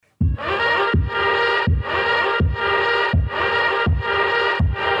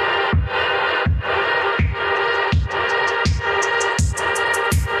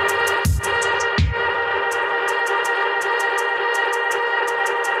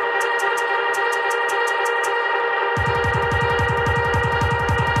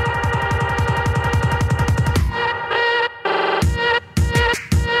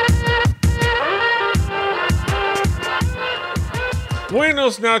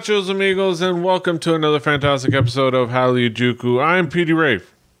Buenos nachos, amigos, and welcome to another fantastic episode of Hallyu I'm Petey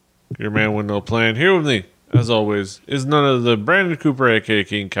Rafe, your man with no plan. Here with me, as always, is none other than Brandon Cooper, aka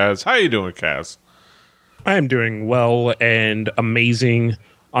King Kaz. How you doing, Kaz? I am doing well and amazing.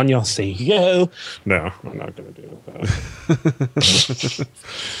 Annyeonghaseyo. No, I'm not going to do that.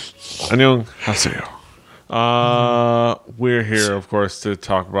 Annyeonghaseyo. We're here, of course, to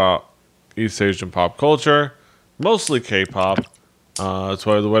talk about East Asian pop culture, mostly K-pop. That's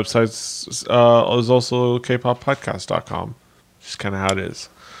why the website is also kpoppodcast.com. Just kind of how it is.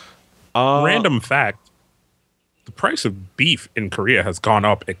 Random fact. The price of beef in Korea has gone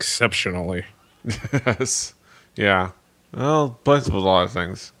up exceptionally. Yes. Yeah. Well, blessed with a lot of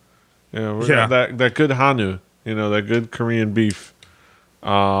things. Yeah, that good Hanu, that good Korean beef.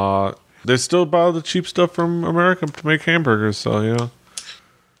 They still buy the cheap stuff from America to make hamburgers, so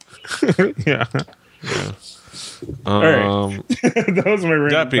Yeah. All right. That was my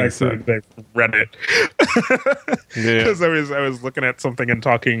random fact said, that I read it. Because I was looking at something and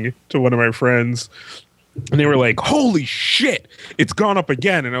talking to one of my friends, and they were like, "Holy shit, it's gone up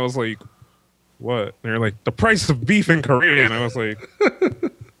again!" And I was like, "What?" And they were like, "The price of beef in Korea." And I was like,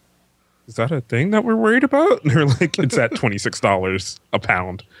 "Is that a thing that we're worried about?" And they're like, "It's at $26 a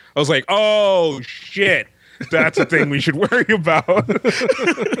pound." I was like, "Oh shit, that's a thing we should worry about."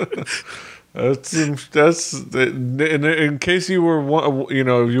 That's in case you were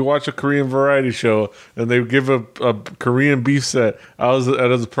you watch a Korean variety show and they give a Korean beef set as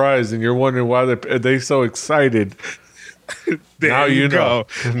a prize and you're wondering why they so excited. Now you know.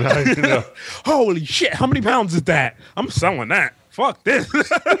 Now you know. Holy shit! How many pounds is that? I'm selling that. Fuck this.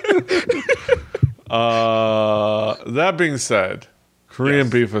 That being said, Korean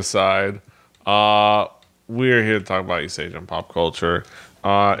beef aside, we're here to talk about East Asian pop culture.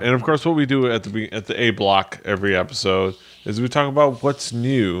 And of course, what we do at the A block every episode is we talk about what's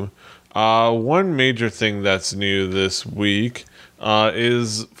new. One major thing that's new this week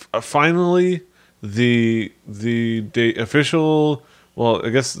is finally the official. Well, I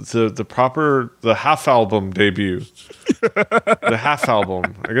guess the half album debut. The half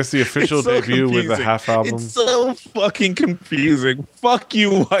album. I guess the official debut confusing. with the half album. It's so fucking confusing. Fuck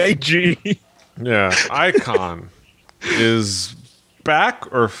you, YG. Yeah, iKON is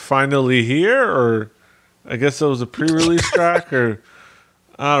back or finally here, or I guess it was a pre-release track, or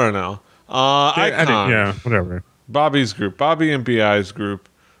I don't know. iKON, whatever. Bobby and BI's group,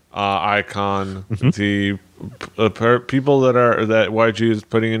 iKON, the people that YG is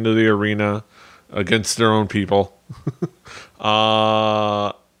putting into the arena against their own people. iKON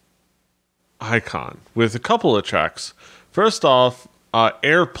with a couple of tracks. First off,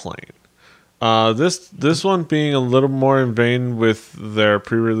 Airplane. This one being a little more in vein with their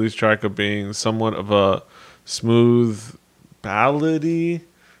pre-release track of being somewhat of a smooth ballady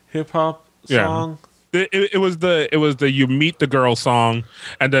hip hop song. It was the you meet the girl song,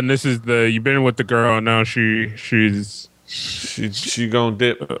 and then this is the you've been with the girl and now she gonna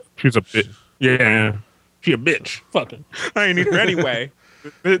dip. She's a bitch. Yeah, she a bitch. Fucking, I ain't need her anyway.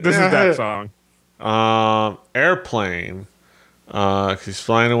 This is that song. Airplane. He's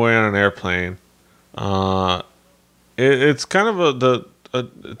flying away on an airplane. It's kind of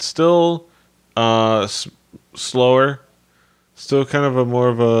it's still slower, still kind of a more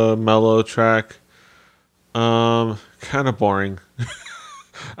of a mellow track. Kind of boring.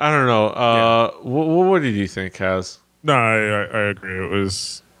 I don't know. What did you think, Kaz? No, I agree.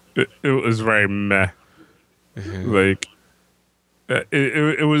 It was very meh. Like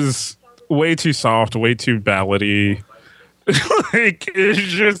it was way too soft, way too ballady. Like it's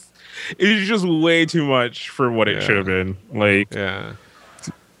just way too much for what it should have been. Like, yeah.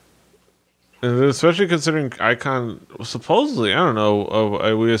 And especially considering iKON supposedly, I don't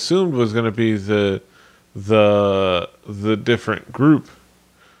know, we assumed was going to be the different group.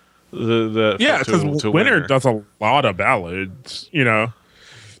 Because Winner does a lot of ballads, Yeah.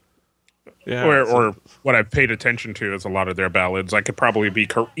 Or what I've paid attention to is a lot of their ballads. I could probably be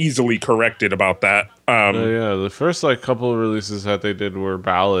easily corrected about that. The first couple of releases that they did were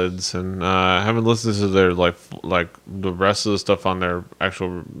ballads, and I haven't listened to their like the rest of the stuff on their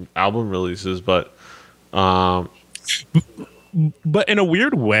actual album releases, but in a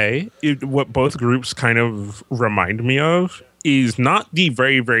weird way, what both groups kind of remind me of is not the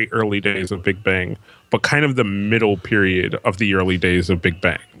very, very early days of Big Bang, but kind of the middle period of the early days of Big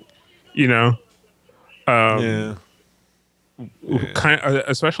Bang. Kind of,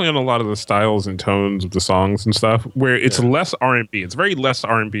 especially on a lot of the styles and tones of the songs and stuff, where it's less R&B. It's very less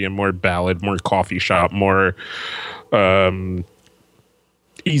R&B and more ballad, more coffee shop, more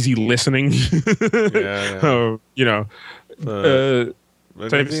easy listening. But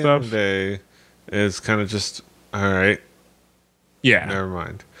type at the stuff. end of the day, it's kind of just all right. Yeah. Never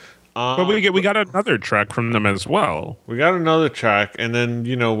mind. But we got another track from them as well. We got another track, and then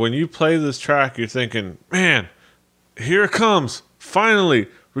when you play this track, you're thinking, man, here it comes. Finally,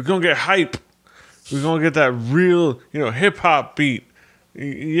 we're gonna get hype. We're gonna get that real, hip hop beat.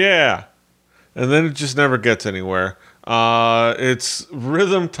 Yeah, and then it just never gets anywhere. It's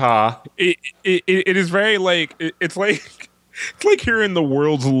Rhythm Ta. It is very like it's like hearing the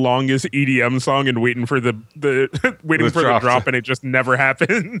world's longest EDM song and waiting for the drop, and it just never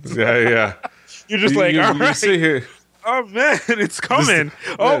happens. Yeah. You're just all right. You see here. Oh man, it's coming.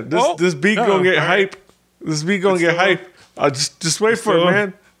 This beat gonna get hype. This beat gonna get hype. Just wait for it,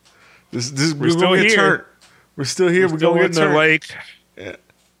 man. We're still gonna get here. turned. We're still here. We're gonna get turned. We're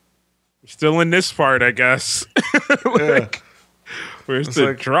still in this part, I guess. Where's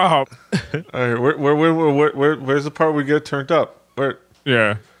the drop? All right, where's the part we get turned up? Where?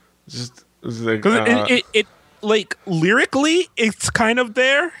 Yeah. Just like because it like lyrically it's kind of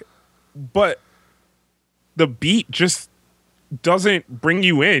there, but the beat just doesn't bring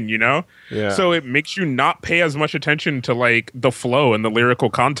you in, Yeah. So it makes you not pay as much attention to like the flow and the lyrical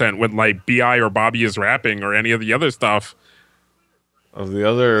content when like Bi or Bobby is rapping or any of the other stuff. Of the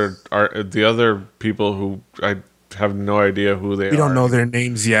other people who I have no idea who they are. We don't know their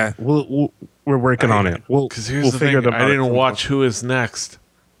names yet. We're working on it. Because here's the thing: I didn't watch Who Is Next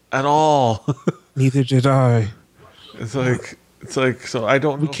at all. Neither did I. It's like so I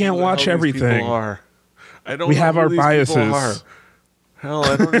don't. We can't watch everything. I don't. We know have who our these biases. people are. Hell,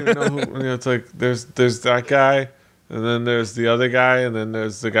 I don't even know who. It's like there's that guy, and then there's the other guy, and then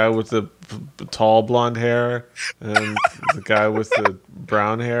there's the guy with the tall blonde hair, and the guy with the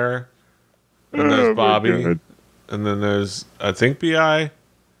brown hair, and there's Bobby, and then there's I think Bi,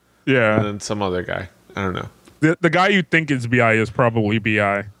 yeah, and then some other guy. I don't know. The guy you think is Bi is probably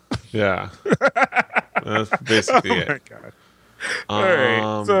Bi. Yeah, that's basically it. Oh my god. All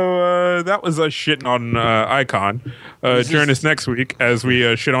right, so that was us shitting on Icon. Join us next week as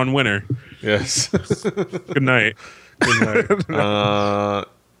we shit on Winner. Yes. Good night. Good night.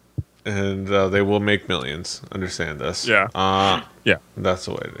 And they will make millions. Understand this. Yeah. Yeah. That's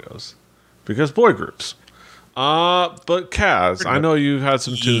the way it goes. Because boy groups. But Kaz, I know you had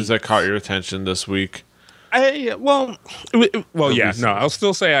some tunes that caught your attention this week. I'll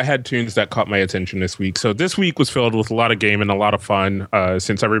still say I had tunes that caught my attention this week. So this week was filled with a lot of game and a lot of fun.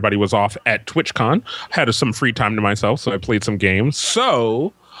 Since everybody was off at TwitchCon, I had some free time to myself, so I played some games.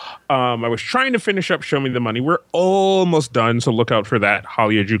 So I was trying to finish up Show Me the Money. We're almost done, so look out for that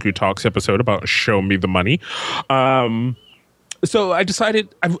Haliajuku Talks episode about Show Me the Money. So I decided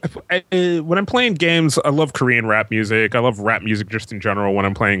when I'm playing games, I love Korean rap music. I love rap music just in general when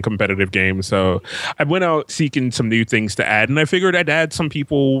I'm playing competitive games. So I went out seeking some new things to add, and I figured I'd add some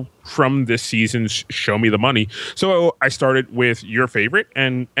people from this season's Show Me the Money. So I started with your favorite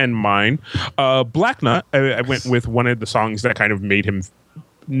and mine, Black Nut. I went with one of the songs that kind of made him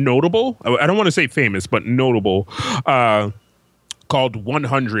notable. I don't want to say famous, but notable. Called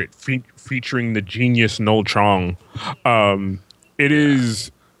 100, featuring the genius Noel Chong. It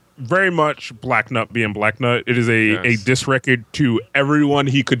is very much Black Nut being Black Nut. It is a diss record to everyone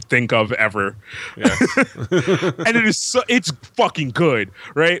he could think of ever. Yes. And it's fucking good,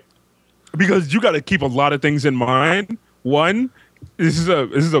 right? Because you got to keep a lot of things in mind. One, this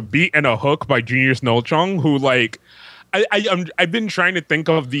is a beat and a hook by genius Noel Chong, who like I've been trying to think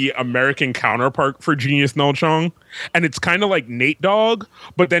of the American counterpart for Genius Noel Chong, and it's kind of like Nate Dogg,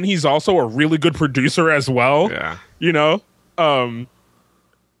 but then he's also a really good producer as well. Yeah,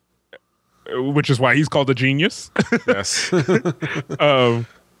 which is why he's called a genius. Yes.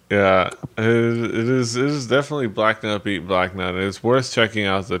 Yeah, it is definitely Black Nut beat Black Nut. It's worth checking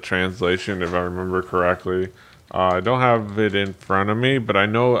out the translation if I remember correctly. I don't have it in front of me, but I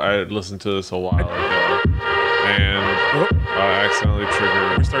know I listened to this a while ago. And I accidentally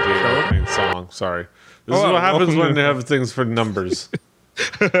triggered the opening song. Sorry. This is what happens when they have things for numbers.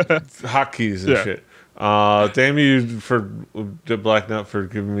 Hotkeys and shit. Damn you for the Black Nut for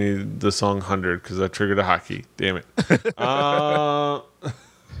giving me the song 100 because I triggered a hotkey. Damn it.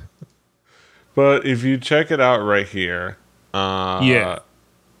 But if you check it out right here. Yeah,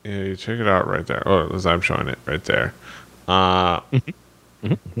 you check it out right there. Oh, as I'm showing it right there.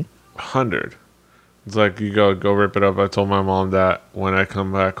 100. It's like you go rip it up. I told my mom that when I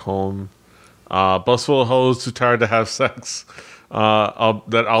come back home, bus full of hoes too tired to have sex.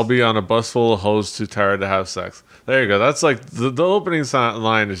 I'll be on a bus full of hoes too tired to have sex. There you go. That's like the opening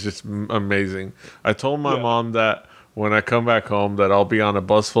line is just amazing. I told my mom that when I come back home that I'll be on a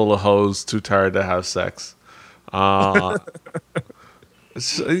bus full of hoes too tired to have sex.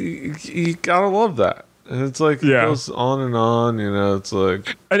 You gotta love that. And it's like it goes on and on. You know, it's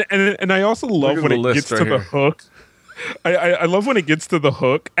like and I also love when it gets to the hook. I love when it gets to the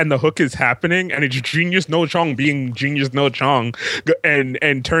hook and the hook is happening and it's Genius No Chong being Genius No Chong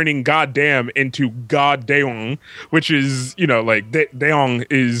and turning goddamn into God Daeong, which is, you know, like Daeong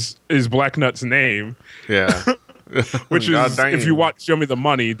is Black Nut's name. Yeah. Which is, if you watch Show Me the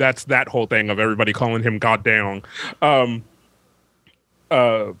Money, that's that whole thing of everybody calling him God Daeong.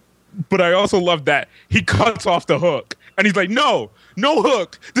 But I also love that he cuts off the hook and he's like, no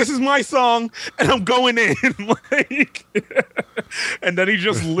hook. This is my song and I'm going in. Like, and then he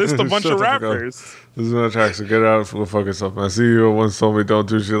just lists a bunch of rappers. This is my tracks to get out of fucking stuff. I see you once told me don't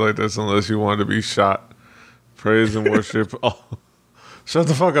do shit like this unless you want to be shot. Praise and worship. Oh, shut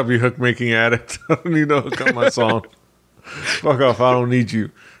the fuck up, you hook making addict. I don't need no hook on my song. Fuck off. I don't need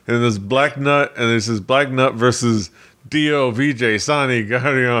you. And there's Black Nut and this is Black Nut versus Dio, VJ, Sonny,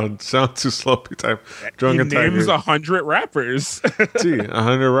 Guardian, Sound Too Slow type. Drunken Tiger. He names 100 rappers.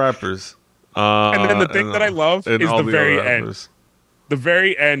 100 rappers. And then the thing that I love is the very end. The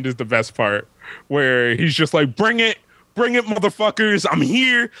very end is the best part, where he's just like, bring it, motherfuckers. I'm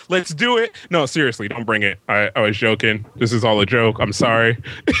here. Let's do it. No, seriously, don't bring it. I was joking. This is all a joke. I'm sorry.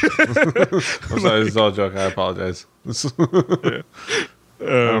 I'm sorry. This is all a joke. I apologize.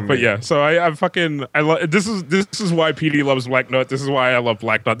 Yeah. But yeah, so I love this is why PD loves Black Nut. This is why I love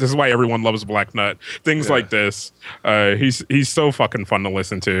Black Nut. This is why everyone loves Black Nut. Things like this. He's so fucking fun to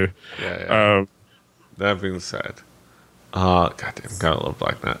listen to. Yeah. That being said, goddamn, gotta love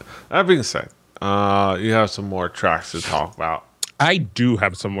Black Nut. That being said, you have some more tracks to talk about. I do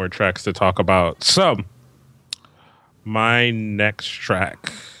have some more tracks to talk about. So, my next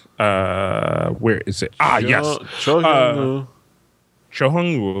track, where is it? Yes. Cho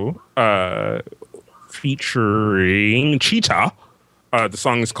Hung-woo, featuring Cheetah. The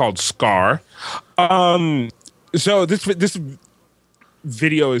song is called Scar. So this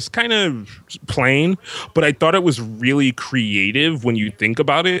video is kind of plain, but I thought it was really creative when you think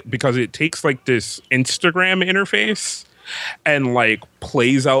about it, because it takes like this Instagram interface and like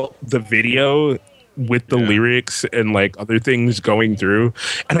plays out the video with the lyrics and like other things going through,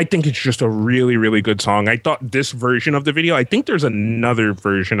 and I think it's just a really, really good song. I thought this version of the video, I think there's another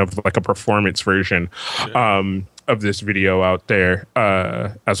version of like a performance version of this video out there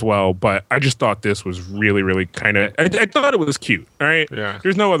as well, but I just thought this was really, really kind of, I thought it was cute. All right,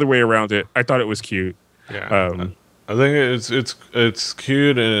 there's no other way around it. I thought it was cute. I think it's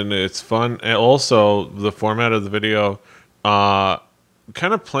cute and it's fun, and also the format of the video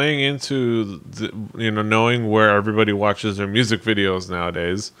kind of playing into knowing where everybody watches their music videos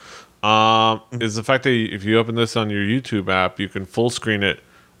nowadays, is the fact that if you open this on your YouTube app, you can full screen it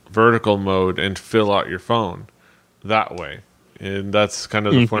vertical mode and fill out your phone that way, and that's kind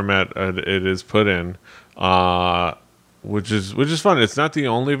of the format it is put in, which is fun. It's not the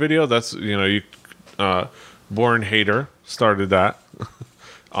only video. That's Born Hater started that.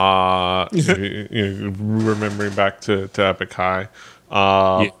 Remembering back to Epic High.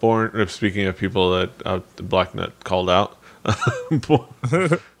 Speaking of people that Black Nut called out,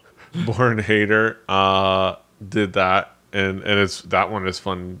 Born Hater did that, and that one is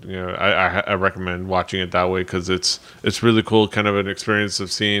fun. I recommend watching it that way, because it's really cool, kind of an experience of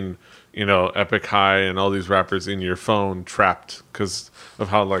seeing Epic High and all these rappers in your phone trapped because of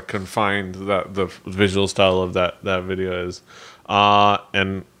how like confined that the visual style of that video is,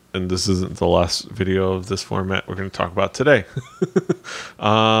 and this isn't the last video of this format we're going to talk about today.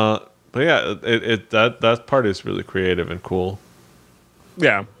 But yeah, that part is really creative and cool.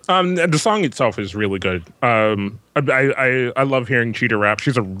 Yeah. The song itself is really good. I love hearing Cheetah rap.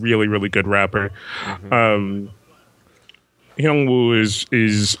 She's a really, really good rapper. Hyungwoo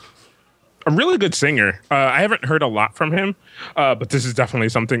is a really good singer. I haven't heard a lot from him, but this is definitely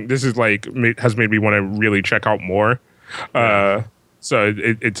something. This is like has made me want to really check out more. So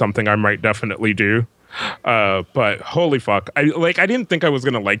it's something I might definitely do. But holy fuck, I didn't think I was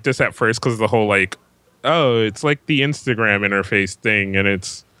gonna like this at first, because the whole like, oh, it's like the Instagram interface thing, and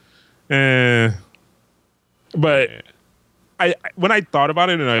it's, but when I thought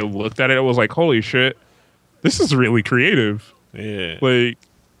about it and I looked at it, I was like, holy shit, this is really creative. Yeah, like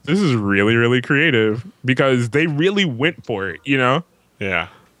this is really, really creative, because they really went for it, Yeah,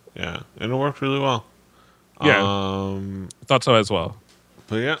 and it worked really well. Yeah, I thought so as well.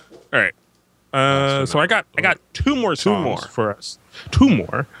 But yeah, all right. So I got two more songs for us. Two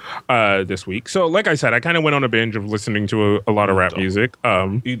more this week. So like I said, I kind of went on a binge of listening to a lot of rap music.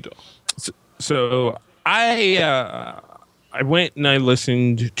 So I I went and I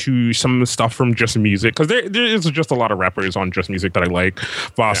listened to some stuff from Just Music because there's just a lot of rappers on Just Music that I like.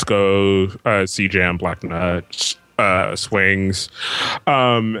 Vasco, C-Jam, Black Nuts, Swings,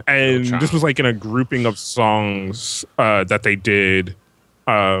 and this was like in a grouping of songs that they did,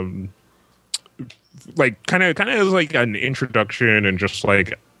 like kind of as like an introduction and just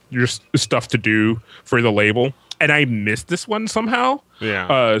like just stuff to do for the label. And I missed this one somehow.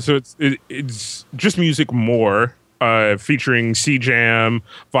 Yeah. So it's Just Music More, featuring C-Jam,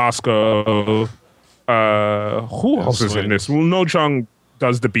 Vasco. Who else is in this? Well, No Chung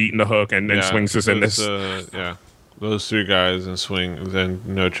does the beat and the hook, and then Swings is in this. Those three guys and Swing. Then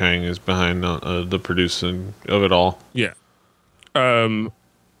No Chang is behind the producing of it all. Yeah.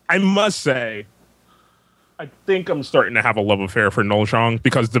 I must say, I think I'm starting to have a love affair for No Chung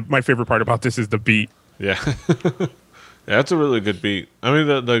because my favorite part about this is the beat. Yeah. Yeah, that's a really good beat. I mean,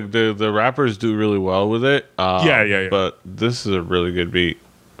 the rappers do really well with it. Yeah. But this is a really good beat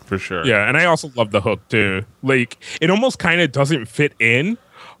for sure. Yeah, and I also love the hook too. Like, it almost kind of doesn't fit in,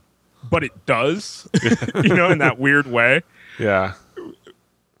 but it does. In that weird way. Yeah.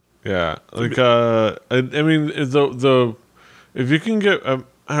 Yeah. Like, I mean, the if you can get, I don't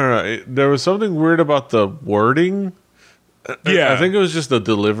know. There was something weird about the wording. Yeah, I think it was just the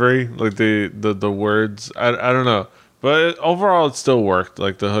delivery, like the words. I don't know, but overall it still worked.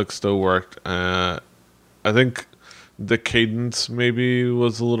 Like the hook still worked. I think the cadence maybe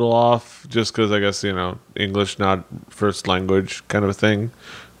was a little off, just because I guess English not first language kind of a thing.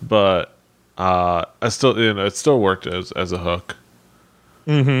 But I still it still worked as a hook.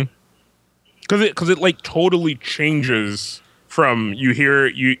 Mm-hmm. Because it like totally changes. From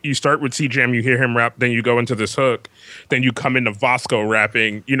you start with C-Jam, you hear him rap, then you go into this hook, then you come into Vasco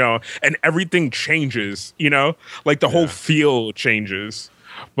rapping, and everything changes, like the whole feel changes.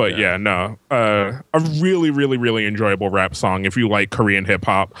 But a really, really, really enjoyable rap song if you like Korean hip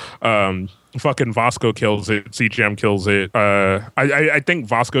hop. Fucking Vasco kills it, C-Jam kills it. I think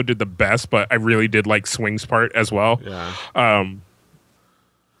Vasco did the best, but I really did like Swing's part as well. Yeah.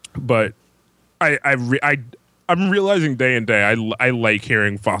 But I'm realizing day and day I like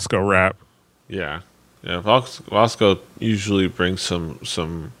hearing Vasco rap. Yeah. Vasco usually brings some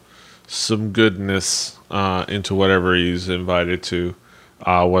goodness into whatever he's invited to,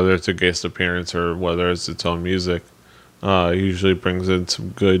 whether it's a guest appearance or whether it's its own music. He usually brings in some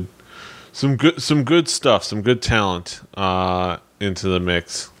good stuff, some good talent into the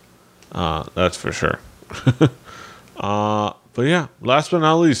mix. That's for sure. But yeah, last but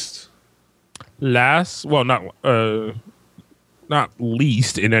not least. Not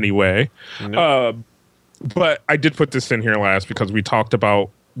least in any way. Nope. But I did put this in here last because we talked about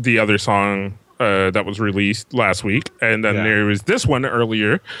the other song that was released last week, and then there was this one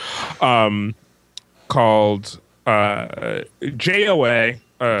earlier called JOA,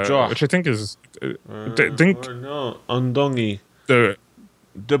 which I think is Undongi. The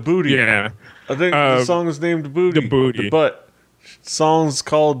Booty. Yeah, I think the song is named Booty. The Booty. The Butt. Song's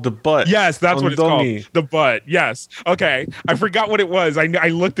called The Butt. Yes, that's what it's called. The Butt. Yes. Okay. I forgot what it was. I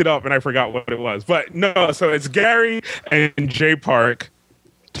looked it up and I forgot what it was. But no, so it's Gary and Jay Park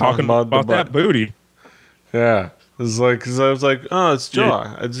talking about that booty. Yeah. It's like, because I was like, oh, it's Joe.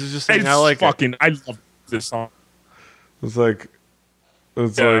 Yeah. It's just saying I like it. I love this song. It's like,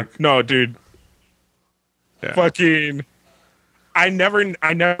 no, dude. Yeah. Fucking, I never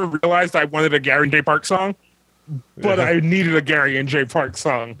realized I wanted a Gary and Jay Park song. But I needed a Gary and Jay Park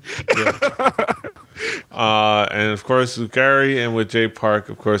song. Yeah. And of course with Gary and with Jay Park,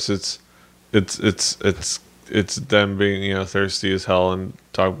 of course it's them being thirsty as hell and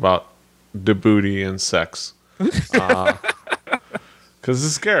talk about the booty and sex. Because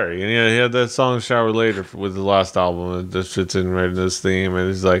it's Gary, and he had that song "Shower Later" with the last album, and this fits in right in this theme. And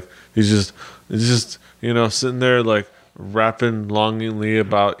he's just sitting there like rapping longingly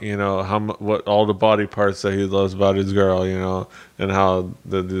about what all the body parts that he loves about his girl, and how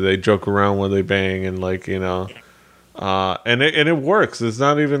they joke around when they bang, and and it works. It's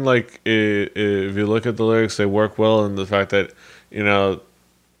not even like if you look at the lyrics, they work well, and the fact that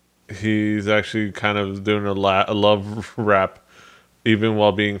he's actually kind of doing a love rap even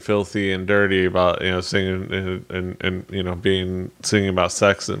while being filthy and dirty about singing and singing about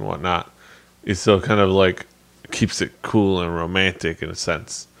sex and whatnot. He's still kind of like keeps it cool and romantic in a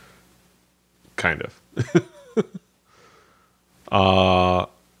sense, kind of.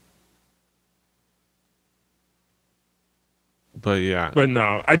 But yeah. But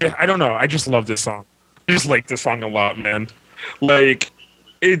no, I don't know. I just love this song. I just like this song a lot, man. Like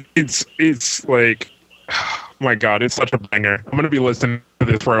it's like, my god, it's such a banger. I'm gonna be listening to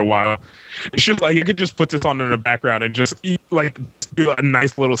this for a while. It should like you could just put this on in the background and just do a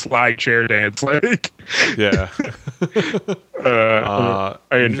nice little slide chair dance. Like Yeah. I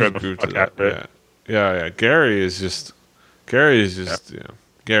enjoy the fuck out of it. Yeah. Gary is just Gary is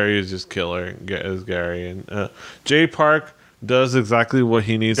just killer as Gary, and Jay Park does exactly what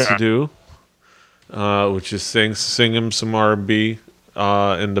he needs to do, which is sing him some R&B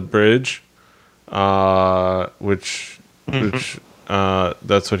in the bridge, which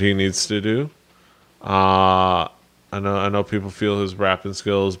that's what he needs to do. I know people feel his rapping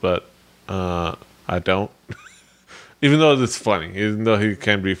skills, but I don't. Even though it's funny, even though he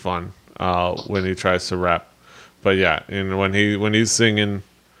can be fun when he tries to rap. But yeah, and when he's singing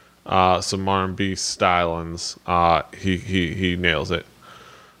some R&B stylings, he nails it.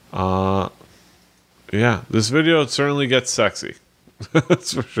 Yeah, this video certainly gets sexy.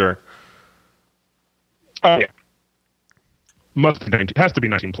 That's for sure. Oh yeah, must be 19. Has to be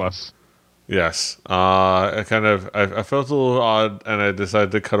 19 plus. Yes. I felt a little odd, and I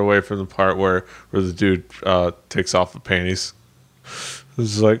decided to cut away from the part where the dude takes off the panties.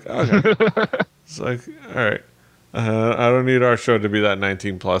 It's like, okay. It's like, all right. I don't need our show to be that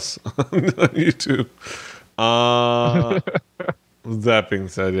 19 plus on YouTube. That being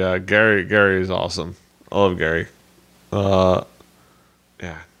said, yeah, Gary is awesome. I love Gary. Yeah,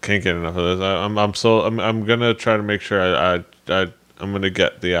 can't get enough of this. I'm gonna try to make sure I'm gonna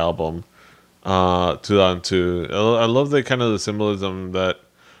get the album 2002. I love the symbolism that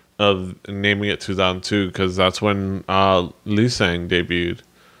of naming it 2002 because that's when Lee Sang debuted.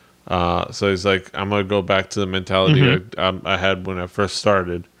 So he's like, I'm gonna go back to the mentality I had when I first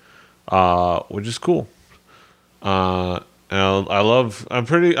started, which is cool. And I love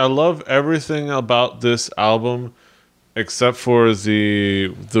everything about this album, except for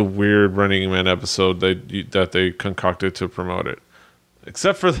the weird Running Man episode that they concocted to promote it.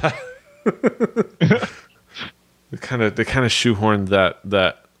 Except for that, they kind of shoehorned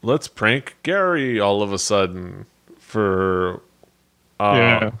that let's prank Gary all of a sudden for.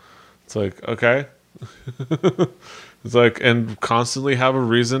 Yeah. It's like, okay. It's like, and constantly have a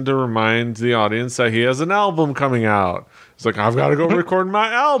reason to remind the audience that he has an album coming out. It's like, I've got to go record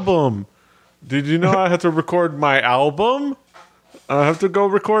my album. Did you know I have to record my album? I have to go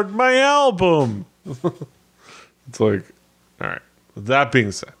record my album. It's like, all right. With that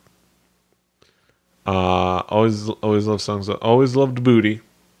being said, always love songs. Always loved Booty.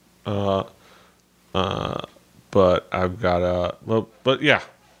 But I've got but yeah.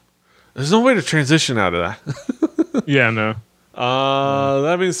 There's no way to transition out of that. Yeah, no.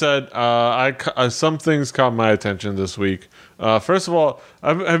 That being said, some things caught my attention this week. First of all,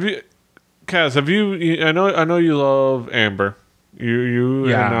 have you, Kaz? Have you? I know you love Amber. You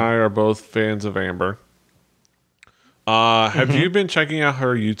and I are both fans of Amber. Have you been checking out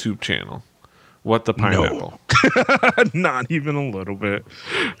her YouTube channel? What the Pineapple? No. Not even a little bit.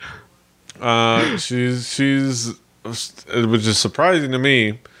 She's which is surprising to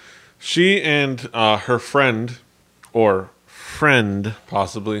me. She and her friend, or friend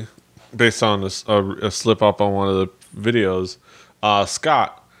possibly, based on a slip up on one of the videos,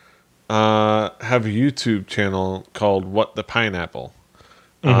 Scott, have a YouTube channel called What the Pineapple.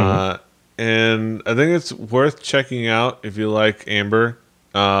 And I think it's worth checking out if you like Amber.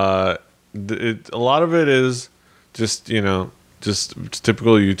 A lot of it is just typical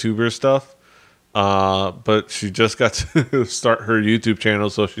YouTuber stuff. But she just got to start her YouTube channel,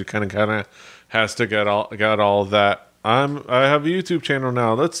 so she kind of has to got all that. I have a YouTube channel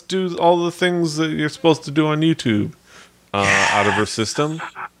now. Let's do all the things that you're supposed to do on YouTube out of her system.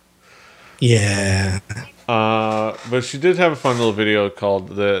 Yeah. But she did have a fun little video called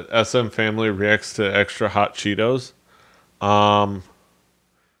 "The SM Family Reacts to Extra Hot Cheetos."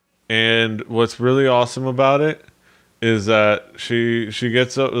 And what's really awesome about it is that she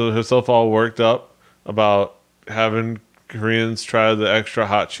gets herself all worked up about having Koreans try the extra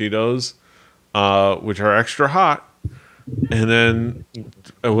hot Cheetos, which are extra hot, and then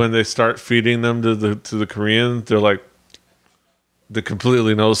when they start feeding them to the Koreans, they're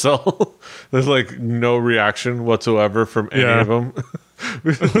completely no sell. There's like no reaction whatsoever from any of them.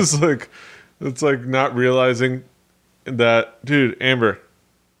 it's like not realizing that, dude, Amber,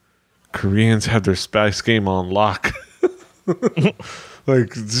 Koreans have their spice game on lock.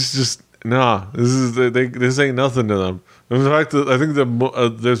 Like this ain't nothing to them. In fact, I think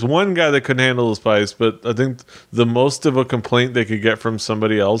there's one guy that couldn't handle the spice, but I think the most of a complaint they could get from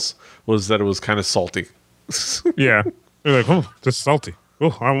somebody else was that it was kind of salty. Yeah, they're like, oh, this is salty.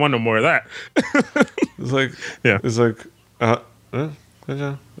 Oh, I want no more of that. It's like, yeah, it's like, good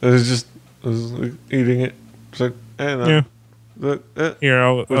job. It was like eating it. It's like, Yeah. Here,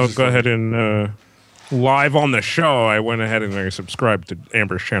 I'll go ahead and live on the show. I went ahead and I subscribed to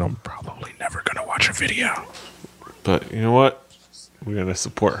Amber's channel. I'm probably never gonna watch a video, but you know what? We're gonna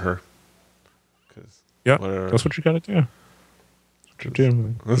support her. Yeah, that's what you gotta do.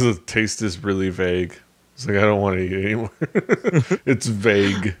 This taste is really vague. It's like I don't want to eat it anymore. It's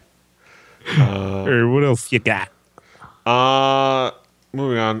vague. What else you got?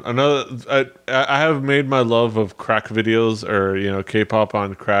 Moving on. I have made my love of crack videos, or K-pop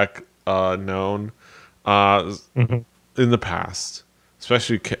on crack known in the past,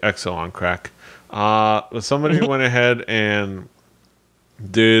 especially EXO on crack. But somebody went ahead and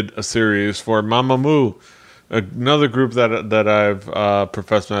did a series for Mamamoo, another group that I've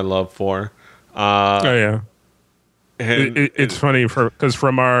professed my love for. Oh yeah. It's funny because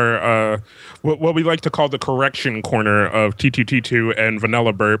from our what we like to call the correction corner of T2T2 and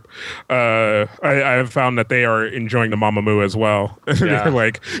Vanilla Burp, I have found that they are enjoying the Mamamoo as well. Yeah. They're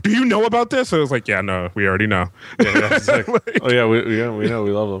like, "Do you know about this?" I was like, "Yeah, no, we already know." Yeah, it's like, oh yeah, we know,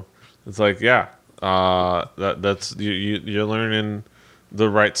 we love them. It's like, yeah, that's you're learning the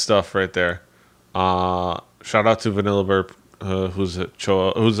right stuff right there. Shout out to Vanilla Burp, who's a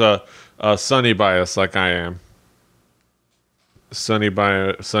Sunny bias like I am. Sunny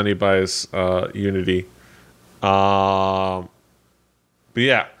bias unity. But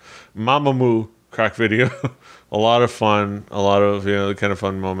yeah, Mamamoo crack video, a lot of fun, a lot of kind of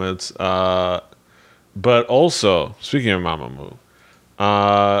fun moments. But also speaking of Mamamoo,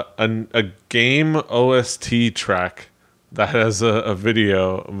 a game OST track that has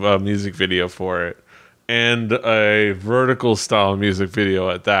a music video for it, and a vertical style music video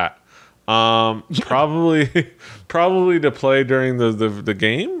at that. Probably to play during the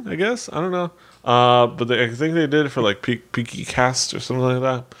game, I guess. I don't know. But I think they did it for like Peaky Cast or something like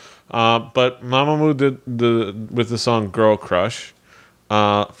that. But Mamamoo did with the song Girl Crush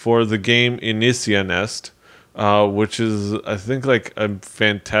for the game Inicia Nest, which is, I think, like a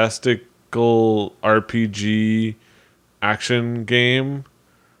fantastical RPG action game.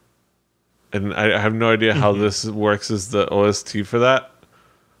 And I have no idea how this works as the OST for that.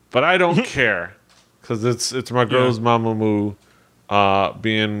 But I don't care, because it's my girl's Mamamoo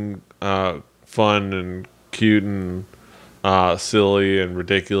being fun and cute and silly and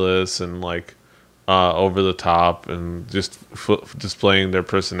ridiculous and like over the top and just displaying their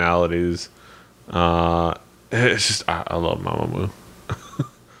personalities. It's just I love Mamamoo.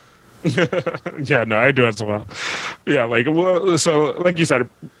 Yeah, no, I do as well. Yeah, so like you said,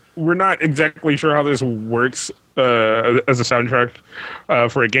 we're not exactly sure how this works as a soundtrack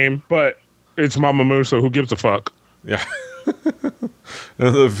for a game, but it's Mamamoo, so who gives a fuck? Yeah.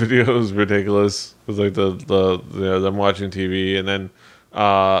 And the video is ridiculous. It's like them watching TV, and then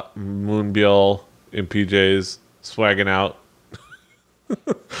Moonbyul in PJs swagging out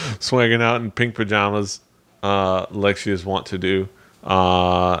in pink pajamas, like she is wont to do.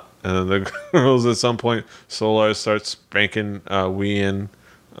 And then the girls at some point, Solar starts spanking Wii.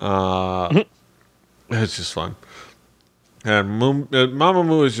 It's just fun. And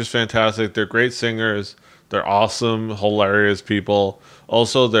Mamamoo is just fantastic. They're great singers. They're awesome, hilarious people.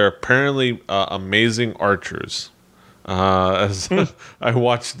 Also, they're apparently amazing archers. As I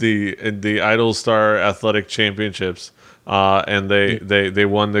watched the Idol Star Athletic Championships, and they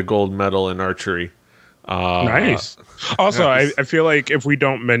won the gold medal in archery. Nice. Also, I feel like if we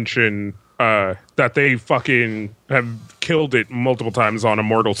don't mention that they fucking have killed it multiple times on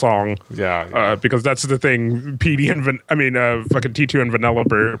Immortal Song. Yeah. Because that's the thing. PD and fucking T2 and Vanilla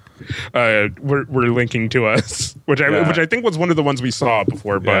Burp were linking to us, which I think was one of the ones we saw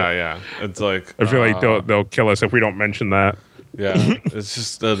before. But yeah. It's like I feel like they'll kill us if we don't mention that. Yeah, it's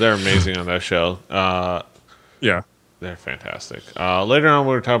just they're amazing on that show. Yeah, they're fantastic. Later on,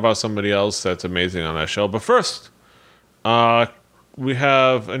 we're going to talk about somebody else that's amazing on that show. But first, we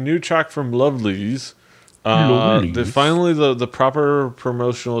have a new track from Lovelyz. Finally, the proper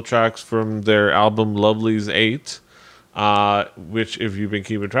promotional tracks from their album Lovelyz 8, which, if you've been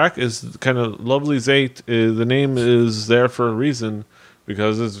keeping track, is kind of Lovelyz 8. The name is there for a reason,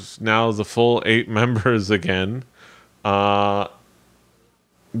 because it's now the full 8 members again.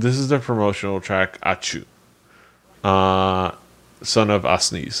 This is their promotional track, Achu, son of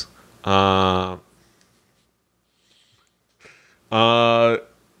Asnis.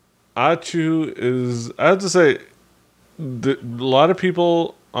 Achu is, I have to say, a lot of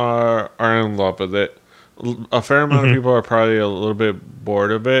people are in love with it. A fair amount of people are probably a little bit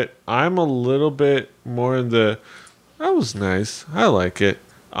bored of it. I'm a little bit more in that was nice. I like it.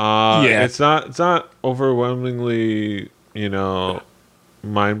 Yeah. It's not overwhelmingly,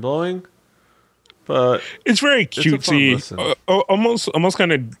 mind blowing, but It's very it's a fun cutesy, listen. almost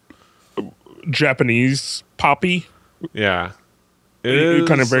kind of Japanese poppy, Yeah, it is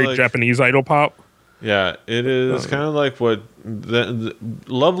kind of very like, Japanese idol pop. yeah, it is kind of like what the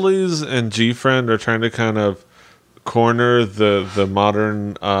Lovelies and G Friend are trying to kind of corner the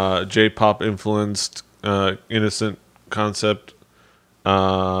modern J-pop influenced innocent concept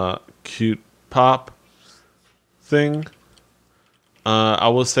cute pop thing. I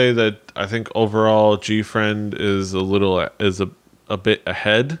will say that I think overall G Friend is a bit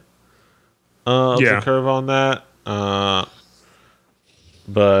ahead of the Yeah. curve on that.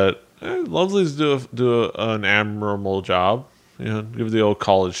 But Lovely's an admirable job. You know, give the old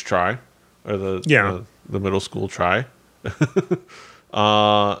college try or Yeah. the middle school try.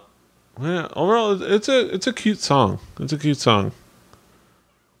 uh, yeah, overall, it's a cute song. It's a cute song.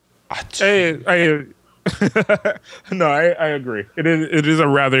 I no, I agree. It is a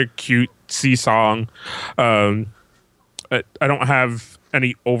rather cutesy song. I don't have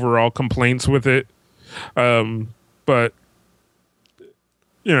any overall complaints with it. But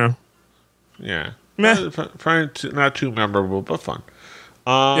you know, Yeah, meh. probably not too memorable, but fun.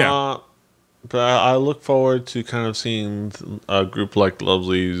 Yeah. But I look forward to kind of seeing a group like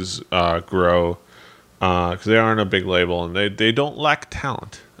Lovely's grow because they aren't a big label and they don't lack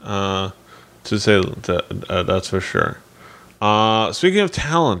talent. To say that, that's for sure. Speaking of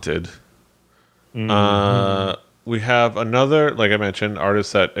talented, we have another, like I mentioned,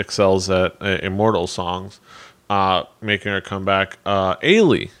 artist that excels at immortal songs, making her comeback.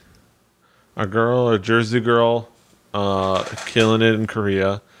 Ailey, a Jersey girl, killing it in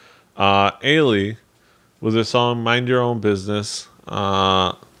Korea. Ailey with the song "Mind Your Own Business,"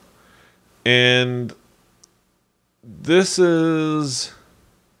 and this is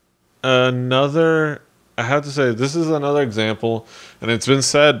another. I have to say, this is another example, and it's been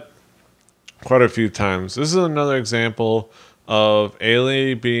said quite a few times. This is another example of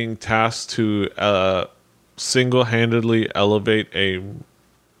Ailey being tasked to single-handedly elevate a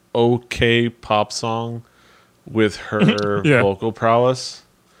okay pop song with her Yeah. vocal prowess.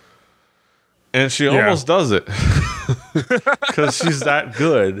 And she Yeah. almost does it because she's that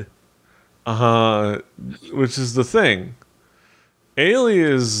good, which is the thing. Ailey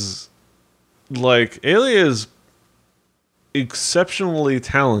is exceptionally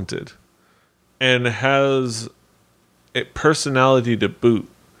talented and has a personality to boot.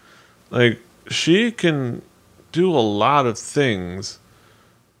 Like, she can do a lot of things,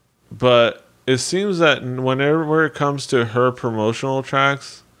 but it seems that whenever it comes to her promotional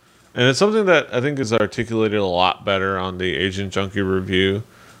tracks, and it's something that I think is articulated a lot better on the Agent Junkie review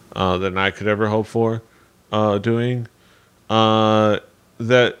than I could ever hope for doing. That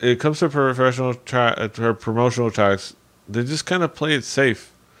it comes to her promotional tracks, they just kind of play it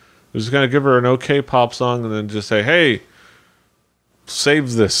safe. They're just kind of give her an okay pop song and then just say, "Hey,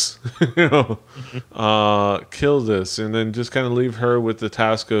 save this, you know, kill this," and then just kind of leave her with the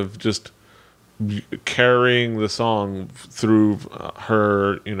task of just carrying the song through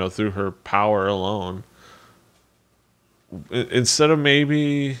through her power alone. Instead of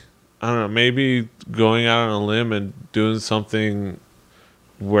maybe, I don't know, maybe going out on a limb and doing something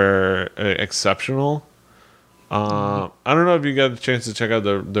where exceptional. I don't know if you got a chance to check out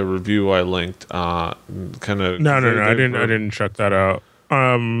the review I linked. Kind of No. I didn't check that out.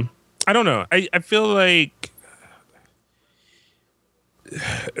 I don't know. I feel like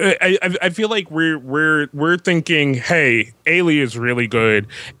I feel like we're thinking, hey, Ailey is really good.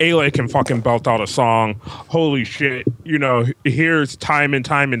 Ailey can fucking belt out a song. Holy shit! You know, here's time and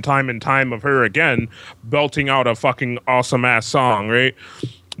time and time and time of her again belting out a fucking awesome ass song, right?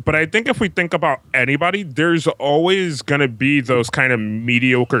 But I think if we think about anybody, there's always gonna be those kind of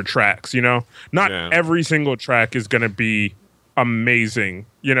mediocre tracks. You know, not every single track is gonna be amazing.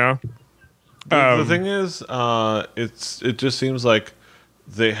 You know, the thing is, it just seems like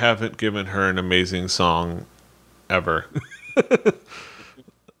they haven't given her an amazing song ever.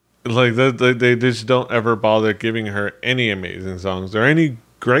 Like they just don't ever bother giving her any amazing songs or any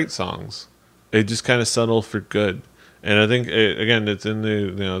great songs. They just kind of settle for good. And I think again, it's in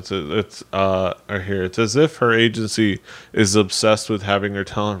the it's right here. It's as if her agency is obsessed with having her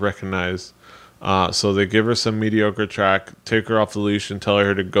talent recognized. So they give her some mediocre track, take her off the leash, and tell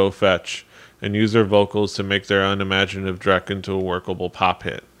her to go fetch, and use their vocals to make their unimaginative track into a workable pop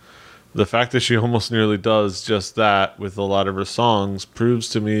hit. The fact that she almost nearly does just that with a lot of her songs proves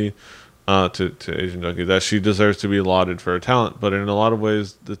to me, to Asian Junkie, that she deserves to be lauded for her talent. But in a lot of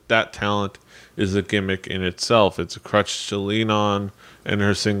ways, that talent is a gimmick in itself. It's a crutch to lean on. and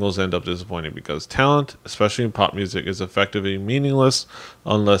her singles end up disappointing because talent, especially in pop music, is effectively meaningless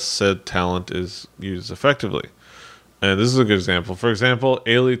unless said talent is used effectively. And this is a good example. For example,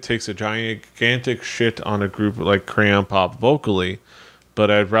 Ailey takes a gigantic shit on a group like Crayon Pop vocally,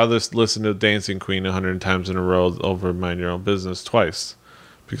 but I'd rather listen to Dancing Queen 100 times in a row over Mind Your Own Business twice.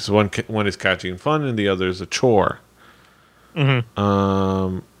 Because one is catchy and fun, and the other is a chore. Mm-hmm.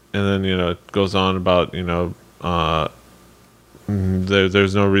 And then, it goes on about,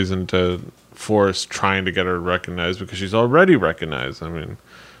 there's no reason to force trying to get her recognized because she's already recognized. I mean,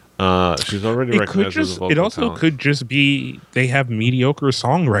 she's already recognized as a vocal It also talent. could just be they have mediocre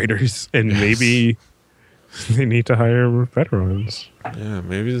songwriters, and maybe they need to hire better ones. Yeah,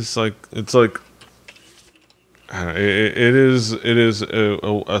 maybe it's like I don't know, it is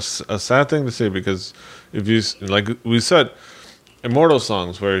a sad thing to say because if you like we said, Immortal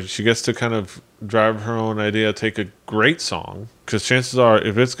songs where she gets to kind of drive her own idea, take a great song, because chances are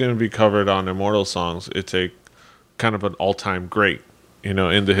if it's going to be covered on Immortal songs, it's a kind of an all-time great, in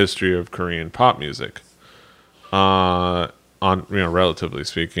the history of Korean pop music. Relatively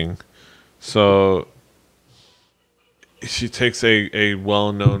speaking, so she takes a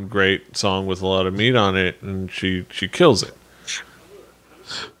well-known great song with a lot of meat on it, and she kills it.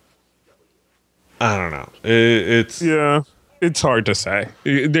 I don't know. It's hard to say.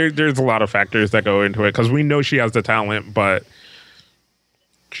 There's a lot of factors that go into it because we know she has the talent, but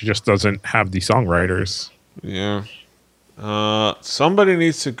she just doesn't have the songwriters. Yeah. Somebody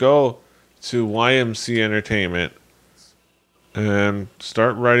needs to go to YMC Entertainment and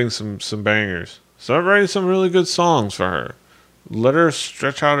start writing some bangers. Start writing some really good songs for her. Let her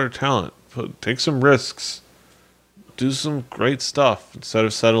stretch out her talent. Take some risks. Do some great stuff instead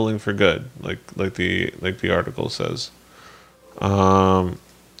of settling for good, like the article says.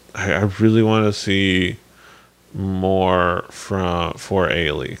 I really want to see more for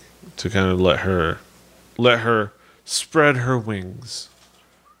Ailey to kind of let her spread her wings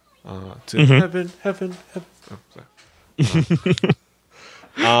to heaven.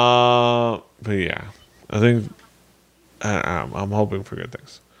 Oh, but yeah, I think I'm hoping for good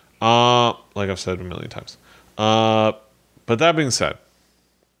things. Like I've said a million times. But that being said,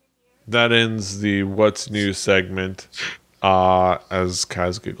 that ends the What's New segment. As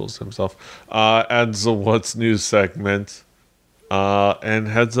Kaz giggles to himself, adds the What's New segment, and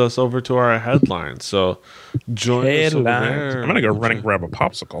heads us over to our headlines. So join us over there. I'm gonna go run and grab a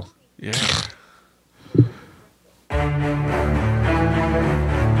popsicle. Yeah.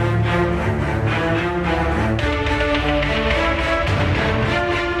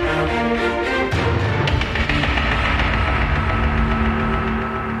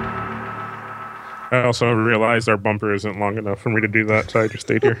 I also realized our bumper isn't long enough for me to do that, so I just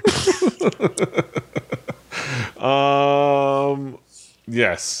stayed here.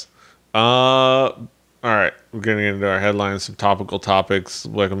 Yes. All right. We're getting into our headlines, some topical topics.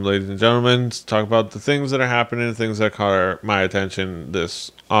 Welcome, ladies and gentlemen, to talk about the things that are happening, things that caught my attention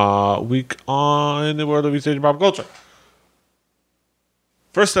this week in the world of East Asian pop culture.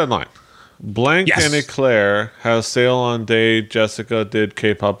 First headline. Blank and Eclair has sale on day Jessica did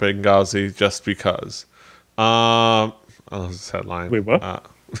K-pop Benghazi just because. This headline. Wait, what?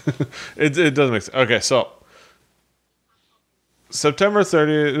 It doesn't make sense. Okay, so September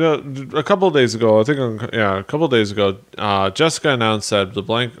 30th, a couple of days ago, Jessica announced that the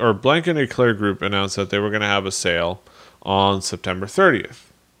Blank and Eclair group announced that they were going to have a sale on September 30th.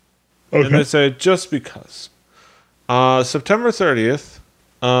 Okay. And they said just because. September 30th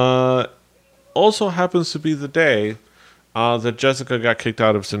also happens to be the day that Jessica got kicked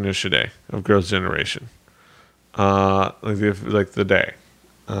out of Sanusha Day of Girls' Generation. Like the day.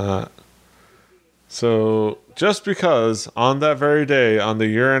 So just because on that very day, on the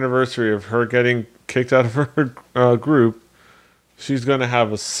year anniversary of her getting kicked out of her group, she's going to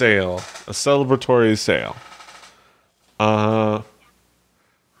have a sale, a celebratory sale.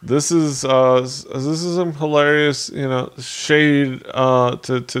 This is some hilarious, shade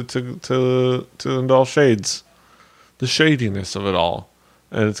to indulge shades, the shadiness of it all,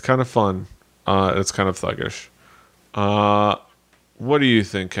 and it's kind of fun. It's kind of thuggish. What do you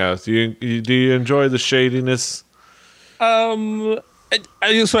think, Kath? Do you enjoy the shadiness? So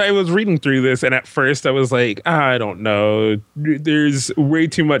I was reading through this, and at first I was like, I don't know. There's way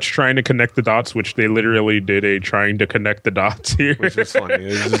too much trying to connect the dots, which they literally did a trying to connect the dots here. Which is funny.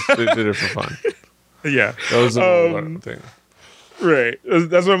 They did it for fun. Yeah. That was a thing. Right.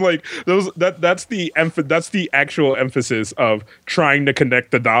 That's what I'm like. That's the actual emphasis of trying to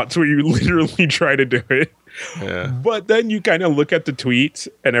connect the dots, where you literally try to do it. Yeah. But then you kind of look at the tweets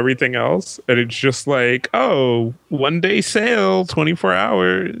and everything else, and it's just like, oh, 1 day sale, 24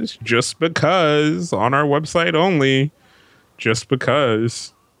 hours, just because on our website only, just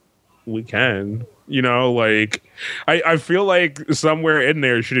because we can. You know, like I feel like somewhere in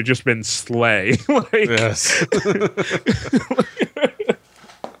there should have just been slay. Like Yes.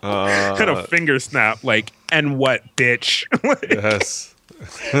 kind of finger snap, like, and what, bitch? Like, Yes.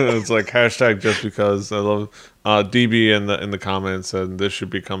 It's like hashtag just because. I love DB in the comments said this should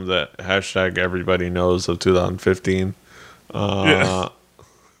become the hashtag everybody knows of 2015. yeah.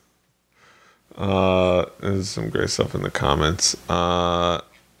 There's some great stuff in the comments.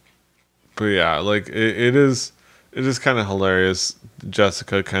 But yeah, like it is kind of hilarious.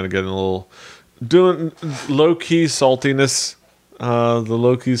 Jessica kind of getting a little doing low key saltiness, the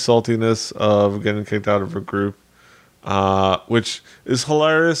low key saltiness of getting kicked out of her group, which is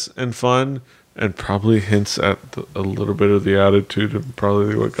hilarious and fun, and probably hints at a little bit of the attitude of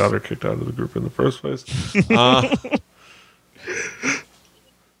probably what got her kicked out of the group in the first place.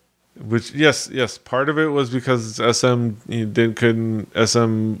 Which yes, part of it was because SM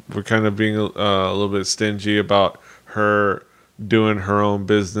SM were kind of being a little bit stingy about her doing her own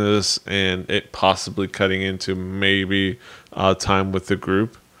business and it possibly cutting into maybe time with the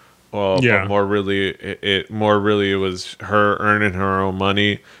group. Well, Yeah. but more really, it was her earning her own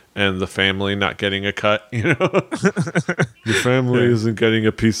money and the family not getting a cut. You know, the family isn't getting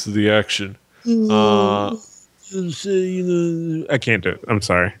a piece of the action. I can't do it. I'm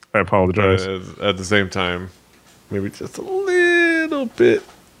sorry. I apologize. At the same time, maybe just a little bit,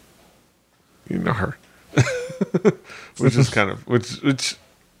 you know her, which is kind of which it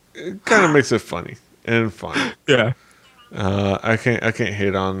kind of makes it funny and fun. Yeah. I can't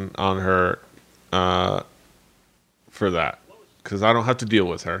hate on her for that because I don't have to deal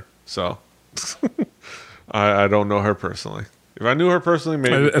with her, so I don't know her personally. If I knew her personally,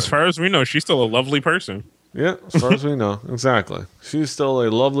 maybe. As far as we know, she's still a lovely person. Yeah, as far as we know, exactly. She's still a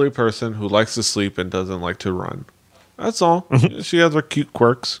lovely person who likes to sleep and doesn't like to run. That's all. She has her cute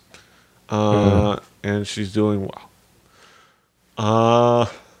quirks, and she's doing well.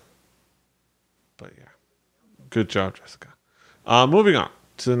 But yeah, good job, Jessica. Moving on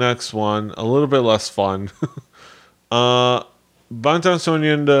to the next one, a little bit less fun. Bangtan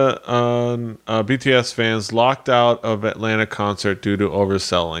Sonyeonda, BTS fans locked out of Atlanta concert due to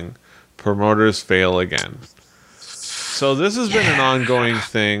overselling. Promoters fail again. So this has been an ongoing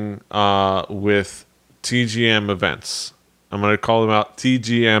thing with TGM events. I'm going to call them out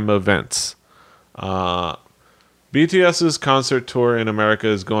TGM events. BTS's concert tour in America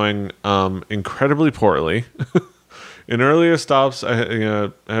is going incredibly poorly. In earlier stops, I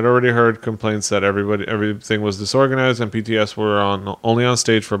had already heard complaints that everything was disorganized and BTS were only on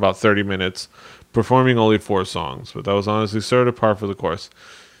stage for about 30 minutes, performing only 4 songs. But that was honestly sort of par for the course.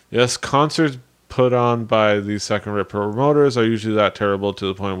 Yes, concerts put on by these second-rate promoters are usually that terrible to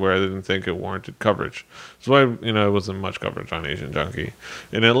the point where I didn't think it warranted coverage. That's why, it wasn't much coverage on Asian Junkie.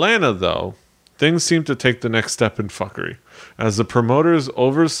 In Atlanta, though, things seemed to take the next step in fuckery, as the promoters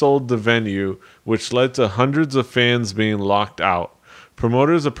oversold the venue, which led to hundreds of fans being locked out.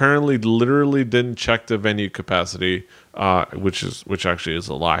 Promoters apparently literally didn't check the venue capacity, which actually is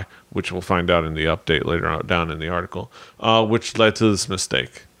a lie, which we'll find out in the update later on down in the article, which led to this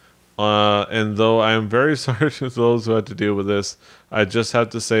mistake. And though I am very sorry to those who had to deal with this, I just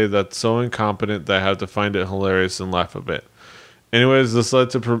have to say that's so incompetent that I have to find it hilarious and laugh a bit. Anyways, this led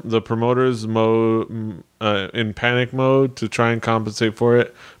to the promoters in panic mode to try and compensate for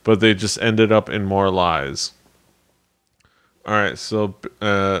it, but they just ended up in more lies. All right, so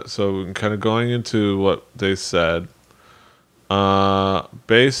kind of going into what they said.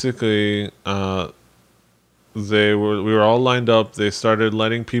 Basically, we were all lined up. They started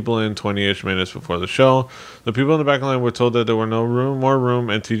letting people in 20-ish minutes before the show. The people in the back line were told that there were more room,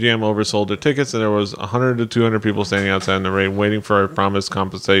 and TGM oversold their tickets, and there was 100 to 200 people standing outside in the rain waiting for a promised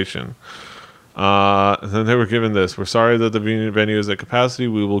compensation. And then they were given this: "We're sorry that the venue is at capacity.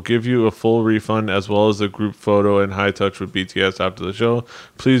 We will give you a full refund as well as a group photo and high touch with BTS after the show.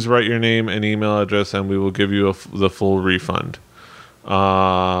 Please write your name and email address, and we will give you the full refund."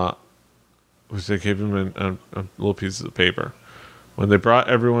 Which they gave him a little piece of paper. When they brought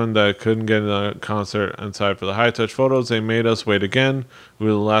everyone that couldn't get in the concert inside for the high-touch photos, they made us wait again. We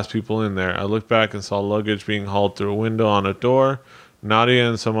were the last people in there. I looked back and saw luggage being hauled through a window on a door. Nadia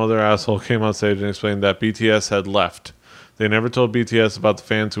and some other asshole came on stage and explained that BTS had left. They never told BTS about the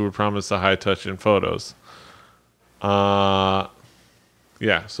fans who were promised the high-touch in photos. Yeah,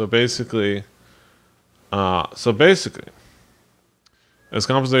 so basically... As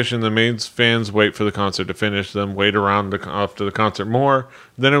compensation, the main fans wait for the concert to finish, then wait around after the concert more.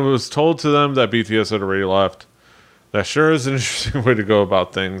 Then it was told to them that BTS had already left. That sure is an interesting way to go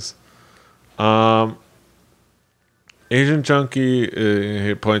about things. Agent Junkie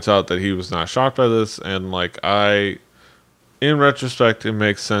he points out that he was not shocked by this, and like in retrospect, it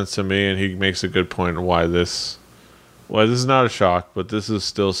makes sense to me, and he makes a good point on why this is not a shock, but this is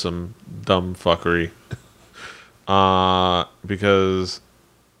still some dumb fuckery. Because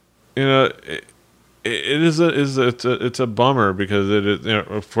it's a bummer because it is,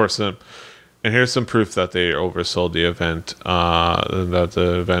 of course, and here's some proof that they oversold the event. That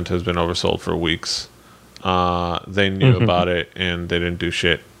the event has been oversold for weeks. They knew about it and they didn't do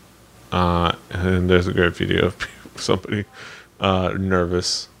shit. And there's a great video of somebody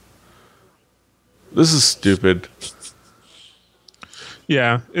nervous. This is stupid.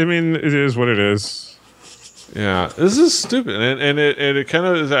 Yeah, I mean, it is what it is. Yeah, this is stupid, and it kind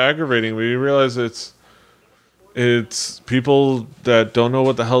of is aggravating. We realize it's people that don't know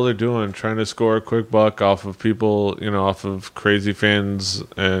what the hell they're doing, trying to score a quick buck off of people, off of crazy fans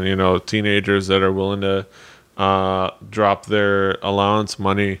and teenagers that are willing to drop their allowance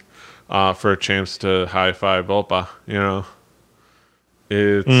money for a chance to high five Oppa.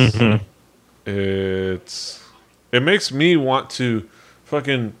 It makes me want to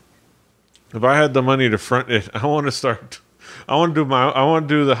fucking. If I had the money to front it, I want to do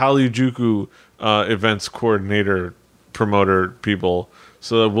the Harajuku events coordinator, promoter people,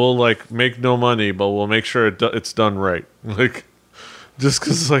 so that we'll like make no money, but we'll make sure it's done right. Like, just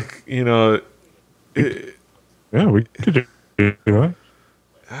because, like, yeah, we could do that.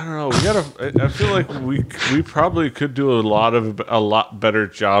 I don't know. We gotta. I feel like we probably could do a lot better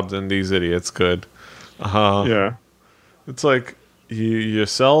job than these idiots could. Yeah, it's like. You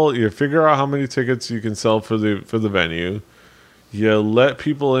figure out how many tickets you can sell for the venue. You let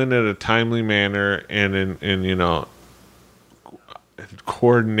people in at a timely manner and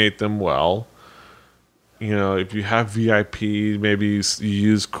coordinate them well. If you have VIP, maybe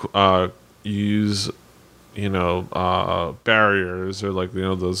use barriers or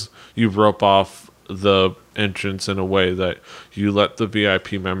those, you rope off the entrance in a way that you let the VIP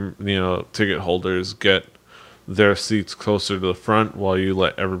ticket holders get their seats closer to the front while you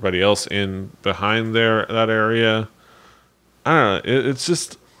let everybody else in behind that area. I don't know. It's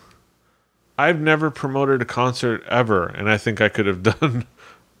just, I've never promoted a concert ever, and I think I could have done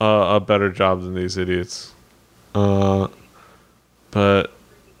a better job than these idiots. But I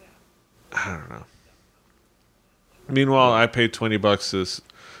don't know. Meanwhile, I paid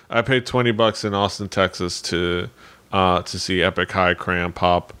 $20 in Austin, Texas to see Epic High, Crayon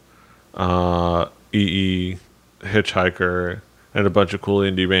Pop, EE, Hitchhiker, and a bunch of cool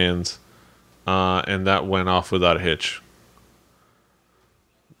indie bands, and that went off without a hitch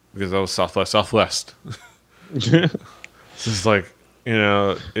because that was South by Southwest. It's just like,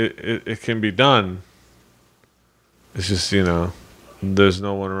 it can be done. It's just, there's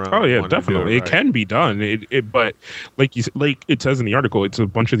no one around. Oh yeah, definitely, it can be done. But like it says in the article, it's a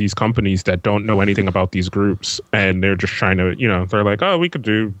bunch of these companies that don't know anything about these groups, and they're just trying to, they're like, oh, we could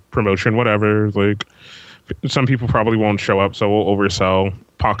do promotion, whatever. Like, some people probably won't show up, so we'll oversell,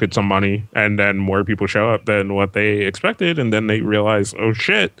 pocket some money, and then more people show up than what they expected, and then they realize, oh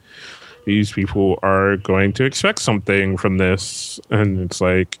shit, these people are going to expect something from this, and it's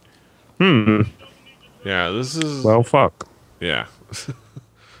like, yeah, this is, well, fuck. Yeah.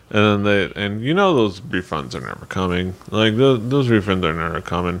 And then those refunds are never coming. Like, those refunds are never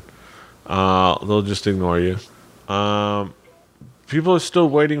coming. They'll just ignore you. People are still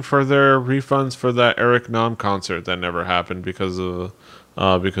waiting for their refunds for that Eric Nam concert that never happened because of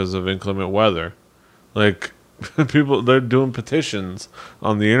inclement weather. Like, they're doing petitions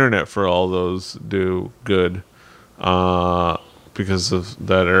on the internet for all those do good because of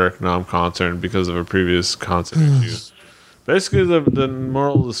that Eric Nam concert and because of a previous concert issue. Basically, the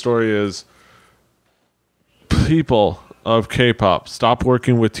moral of the story is people of K-pop, stop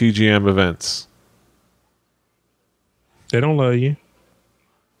working with TGM events. They don't love you.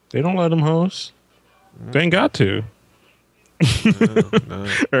 They don't let them host. They ain't got to. No.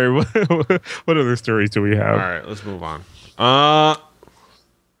 All right, what other stories do we have? All right, let's move on.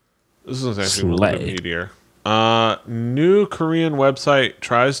 This is actually a little bit meatier. New Korean website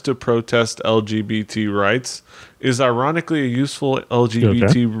tries to protest LGBT rights. Is ironically a useful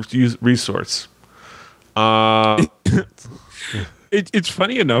LGBT resource. It's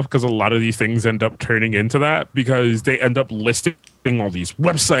funny enough because a lot of these things end up turning into that because they end up listing all these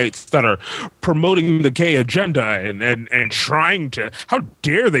websites that are promoting the gay agenda and trying to, how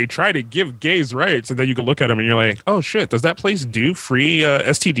dare they try to give gays rights? And then you can look at them and you're like, oh shit, does that place do free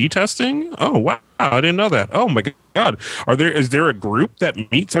STD testing? Oh wow, I didn't know that. Oh my god, is there a group that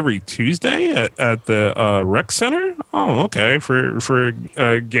meets every Tuesday at the rec center? Oh okay, for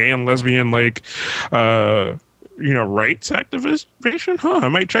gay and lesbian rights activation. I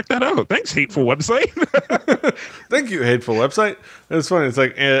might check that out. Thanks, hateful website. Thank you, hateful website. It's funny. It's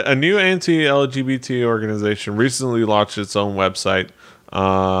like a new anti-LGBT organization recently launched its own website,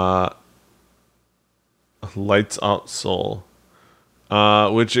 Lights Out Soul,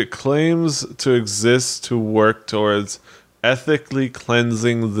 which it claims to exist to work towards ethically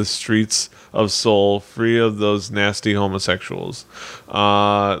cleansing the streets of Seoul free of those nasty homosexuals.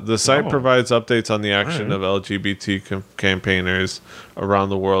 The site provides updates on the action of LGBT campaigners around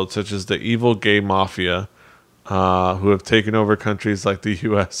the world, such as the evil gay mafia, who have taken over countries like the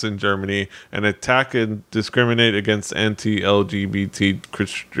US and Germany and attack and discriminate against anti-LGBT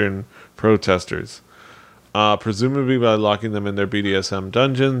Christian protesters. Presumably by locking them in their BDSM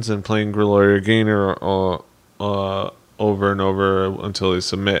dungeons and playing Gloria Gaynor over and over until they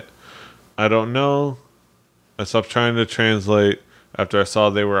submit. I don't know. I stopped trying to translate after I saw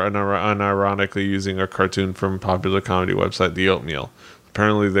they were unironically using a cartoon from popular comedy website The Oatmeal.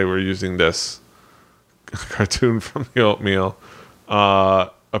 Apparently they were using this cartoon from The Oatmeal.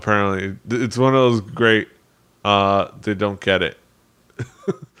 Apparently it's one of those great they don't get it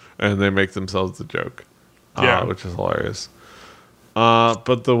and they make themselves the joke, which is hilarious.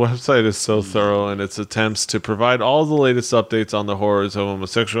 But the website is so thorough in its attempts to provide all the latest updates on the horrors of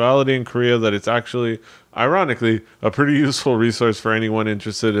homosexuality in Korea that it's actually, ironically, a pretty useful resource for anyone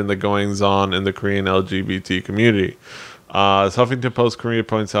interested in the goings-on in the Korean LGBT community. As Huffington Post Korea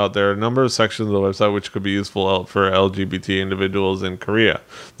points out, there are a number of sections of the website which could be useful for LGBT individuals in Korea.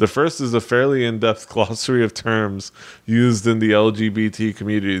 The first is a fairly in-depth glossary of terms used in the LGBT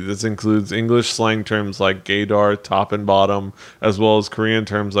community. This includes English slang terms like gaydar, top and bottom, as well as Korean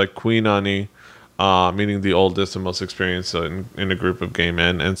terms like queenani, meaning the oldest and most experienced in a group of gay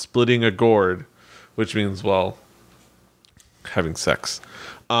men, and splitting a gourd, which means, well, having sex.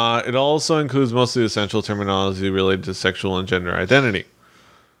 It also includes mostly essential terminology related to sexual and gender identity.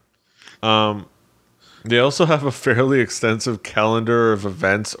 They also have a fairly extensive calendar of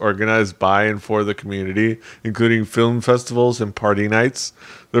events organized by and for the community, including film festivals and party nights.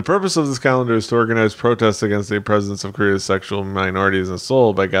 The purpose of this calendar is to organize protests against the presence of Korea's sexual minorities in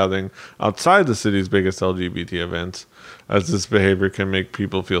Seoul by gathering outside the city's biggest LGBT events. As this behavior can make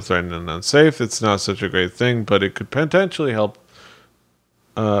people feel threatened and unsafe, it's not such a great thing, but it could potentially help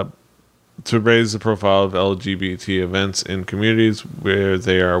to raise the profile of LGBT events in communities where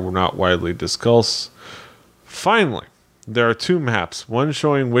they are not widely discussed. Finally, there are two maps, one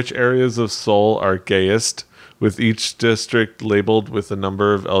showing which areas of Seoul are gayest, with each district labeled with the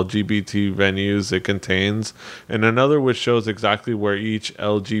number of LGBT venues it contains, and another which shows exactly where each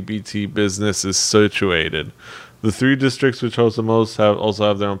LGBT business is situated. The three districts which host the most also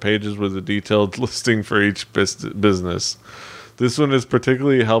have their own pages with a detailed listing for each business. This one is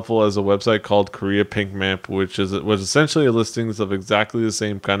particularly helpful as a website called Korea Pink Map, which was essentially a listings of exactly the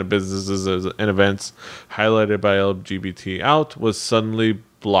same kind of businesses and events highlighted by LGBT out, was suddenly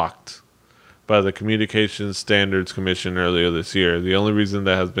blocked by the Communications Standards Commission earlier this year. The only reason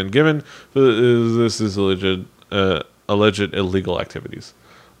that has been given is this is alleged illegal activities.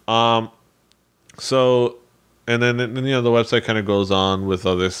 And then the website kind of goes on with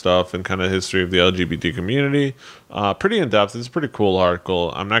other stuff and kind of history of the LGBT community. Pretty in depth. It's a pretty cool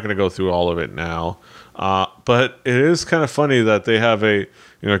article. I'm not going to go through all of it now, but it is kind of funny that they have a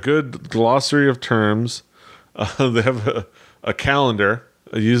good glossary of terms. They have a calendar,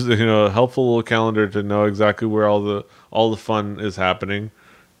 a helpful little calendar to know exactly where all the fun is happening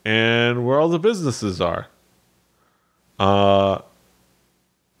and where all the businesses are.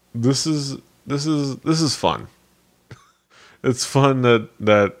 This is fun. It's fun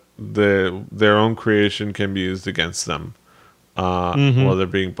that their own creation can be used against them while they're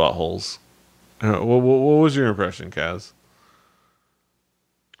being buttholes. What was your impression, Kaz?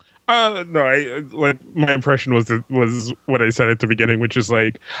 No, my impression was what I said at the beginning, which is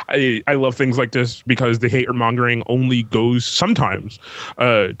like I love things like this because the hate mongering only goes sometimes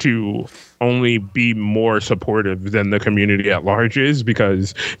to only be more supportive than the community at large is,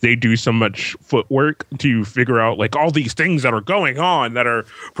 because they do so much footwork to figure out like all these things that are going on that are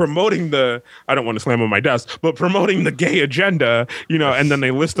promoting I don't want to slam on my desk, but promoting the gay agenda, and then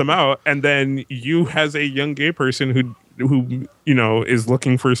they list them out, and then you as a young gay person who is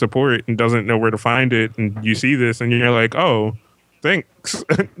looking for support and doesn't know where to find it, and you see this and you're like, oh, thanks.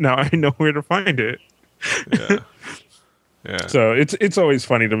 Now I know where to find it. Yeah. Yeah. So it's always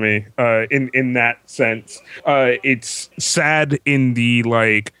funny to me in that sense. It's sad in the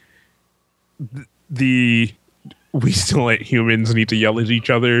like the we still let humans need to yell at each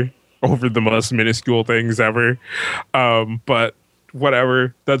other over the most minuscule things ever. But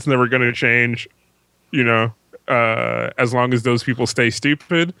whatever, that's never going to change. You know, as long as those people stay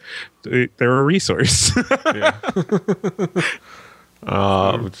stupid, they're a resource. Yeah.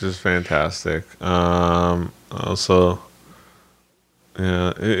 Which is fantastic. Also,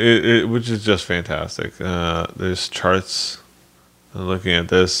 yeah, it which is just fantastic. There's charts. Looking at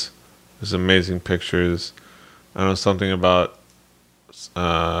this, there's amazing pictures. I know something about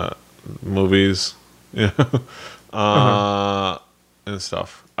movies, yeah, and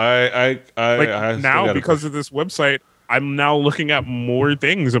stuff. I now because of this website, I'm now looking at more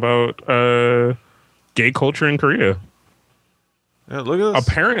things about gay culture in Korea. Yeah, look at this.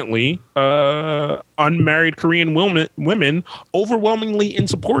 Apparently, unmarried Korean women overwhelmingly in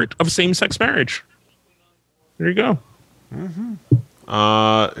support of same-sex marriage. There you go. Mm-hmm.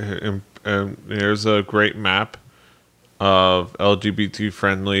 And here's a great map of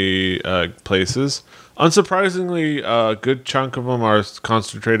LGBT-friendly places. Unsurprisingly, a good chunk of them are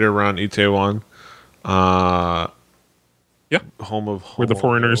concentrated around Itaewon. Yeah, home of where the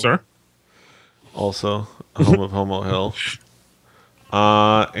foreigners Hill. are. Also, home of Homo Hill.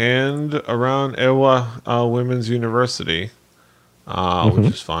 And around Ewa Women's University, which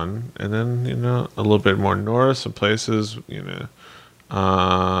is fun. And then, a little bit more north, some places,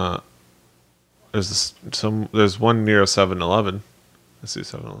 there's one near a 7-Eleven. I see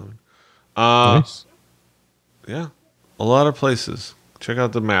 7-Eleven. Nice. Yeah, a lot of places. Check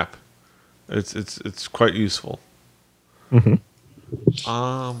out the map. It's quite useful. Mm-hmm.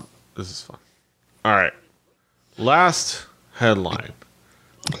 This is fun. All right. Last headline.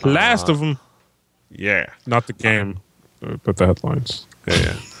 Last of them. Yeah. Not the game, but the headlines.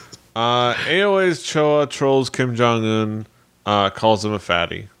 Yeah. AOA's Choa trolls Kim Jong-un, calls him a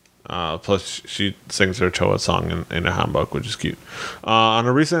fatty. Plus, she sings her Choa song in a hanbok, which is cute. On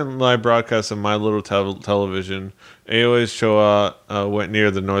a recent live broadcast of My Little Television, AOA's Choa went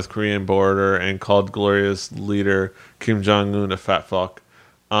near the North Korean border and called glorious leader Kim Jong-un a fat fuck.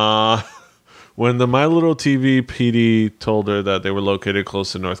 When the My Little TV PD told her that they were located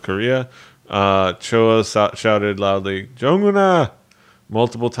close to North Korea, Choa shouted loudly, "Jong-una!"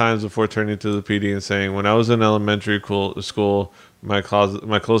 multiple times before turning to the PD and saying, "When I was in elementary school, my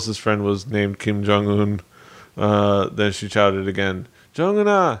closest friend was named Kim Jong-un." Then she shouted again,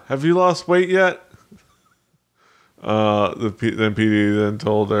 "Jong-una, have you lost weight yet?" Then PD then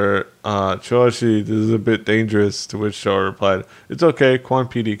told her, "Choashi, this is a bit dangerous." To which Choa replied, "It's okay, Kwan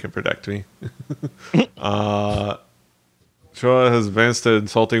PD can protect me." Choa has advanced to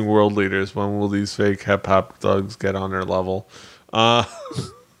insulting world leaders. When will these fake hip-hop thugs get on their level?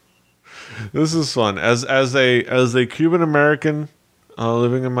 This is fun. As a Cuban American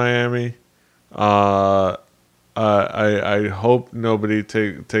living in Miami, I hope nobody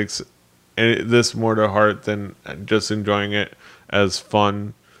takes this more to heart than just enjoying it as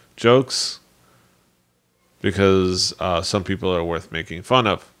fun jokes, because some people are worth making fun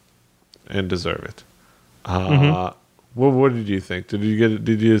of and deserve it. What did you think? Did you get it?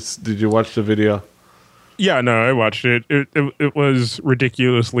 Did you watch the video? Yeah, no, I watched it. It was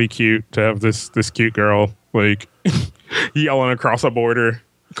ridiculously cute to have this cute girl like yelling across a border,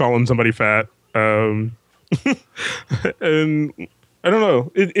 calling somebody fat. And I don't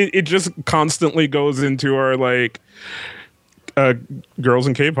know. It just constantly goes into our like girls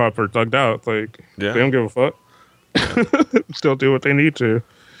in K-pop are thugged out. Like they don't give a fuck. Still do what they need to.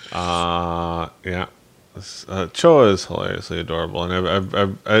 Yeah. Choa is hilariously adorable,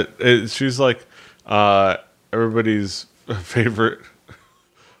 and she's like everybody's favorite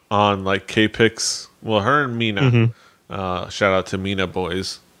on like K-Pix. Well, her and Mina. Mm-hmm. Shout out to Mina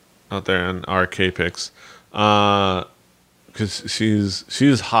boys out there in our K-Pix. Because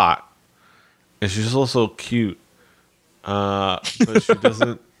she's hot and she's also cute, but she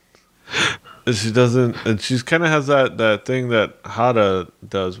doesn't. And she kind of has that thing that Hada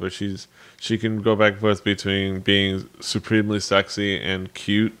does, where she can go back and forth between being supremely sexy and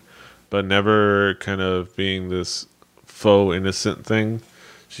cute, but never kind of being this faux innocent thing.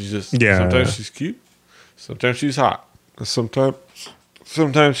 She's just sometimes she's cute, sometimes she's hot,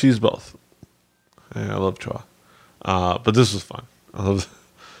 sometimes she's both. And I love Choa. But this was fun.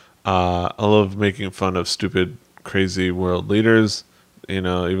 I love making fun of stupid, crazy world leaders.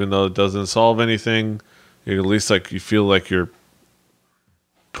 Even though it doesn't solve anything, at least like you feel like you're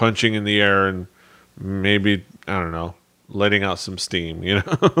punching in the air and maybe, I don't know, letting out some steam, you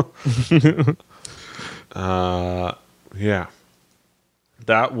know. Yeah,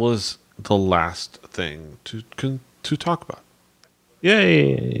 that was the last thing to talk about.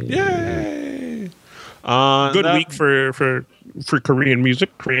 Yay! Good week for Korean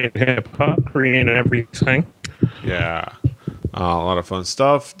music, Korean hip hop, Korean everything. Yeah. A lot of fun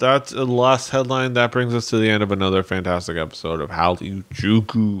stuff. That's the last headline. That brings us to the end of another fantastic episode of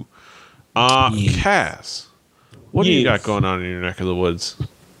Hallyu-Juku. Kaz, what do you got going on in your neck of the woods?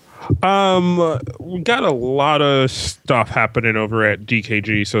 We got a lot of stuff happening over at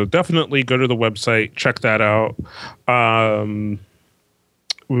DKG, so definitely go to the website, check that out.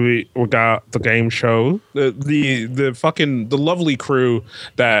 We got the game show, the lovely crew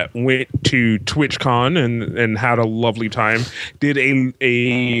that went to TwitchCon and had a lovely time. Did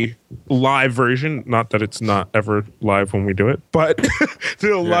a live version, not that it's not ever live when we do it, but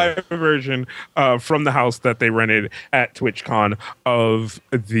did a live version from the house that they rented at TwitchCon of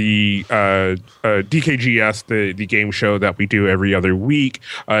the DKGS, the game show that we do every other week.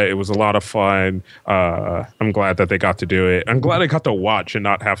 It was a lot of fun. I'm glad that they got to do it. I'm glad I got to watch and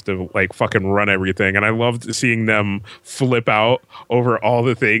not have to like fucking run everything. And I loved seeing them flip out over all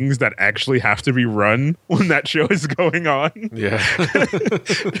the things that actually have to be run when that show is going on. Yeah.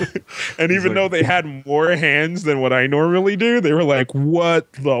 And even though they had more hands than what I normally do, they were like,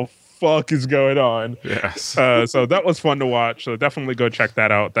 what the fuck is going on? Yes. So that was fun to watch. So definitely go check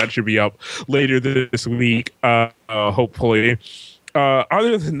that out. That should be up later this week, hopefully.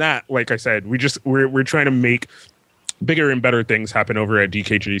 Other than that, like I said, we're trying to make bigger and better things happen over at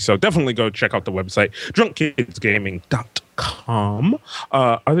DKG. So definitely go check out the website, drunkkidsgaming.com.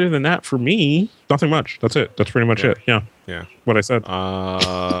 Other than that, for me, nothing much. That's it. That's pretty much it. Yeah. What I said.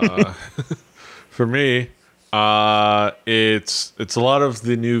 For me, it's a lot of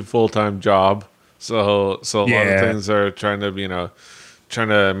the new full-time job. So a lot of things are trying to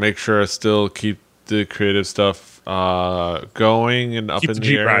make sure I still keep the creative stuff going and up in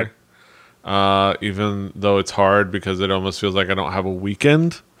the air. Ride. Even though it's hard because it almost feels like I don't have a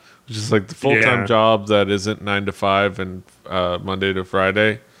weekend, which is like the full-time job that isn't 9 to 5 and Monday to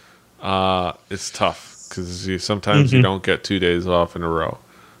Friday. It's tough because sometimes you don't get 2 days off in a row,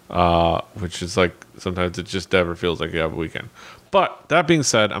 which is like sometimes it just never feels like you have a weekend. But that being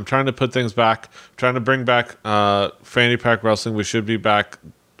said, I'm trying to put things back. I'm trying to bring back Fanny Pack Wrestling. We should be back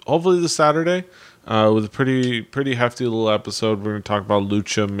hopefully this Saturday. With a pretty hefty little episode. We're going to talk about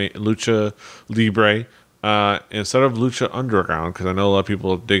Lucha Libre instead of Lucha Underground, because I know a lot of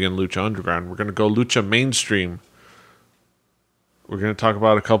people dig in Lucha Underground. We're going to go Lucha Mainstream. We're going to talk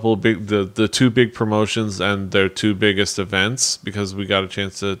about a couple of the two big promotions and their two biggest events, because we got a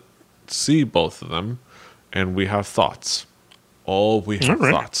chance to see both of them, and we have thoughts. We have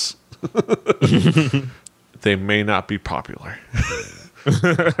thoughts. They may not be popular.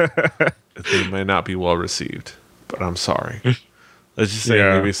 They may not be well received, but I'm sorry. Let's just say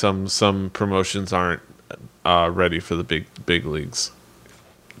maybe some promotions aren't ready for the big leagues.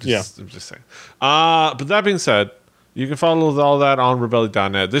 I'm just saying. But that being said, you can follow all that on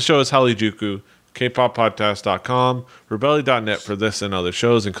Rebelli.net. This show is Hallyu-Juku, kpoppodcast.com, Rebelli.net for this and other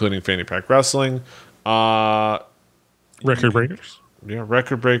shows, including Fanny Pack Wrestling, Record Breakers. Yeah,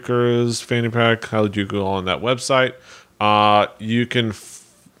 Record Breakers, Fanny Pack, Hallyu-Juku, all on that website. You can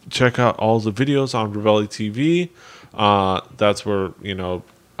check out all the videos on Rebelli TV. That's where,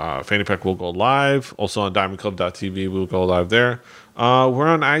 Fanny Pack will go live. Also on DiamondClub.tv, we'll go live there. We're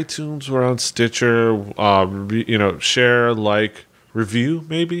on iTunes. We're on Stitcher. Share, like, review,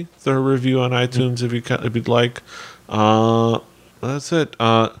 maybe. Throw a review on iTunes if you'd like. That's it.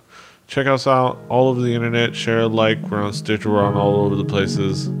 Check us out all over the internet. Share, like. We're on Stitcher. We're on all over the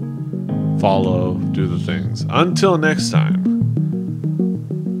places. Follow. Do the things. Until next time.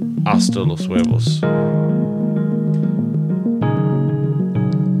 Hasta los huevos.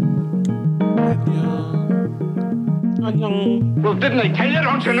 Well, didn't I tell you?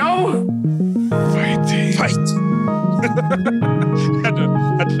 Don't you know? Fight.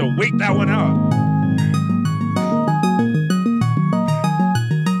 had to wait that one out.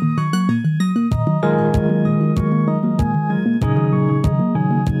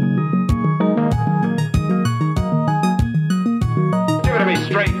 Give it to me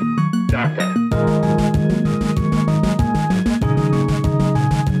straight, Doctor.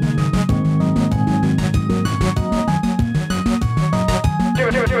 Give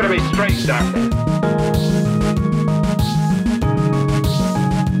it to me straight, Doctor.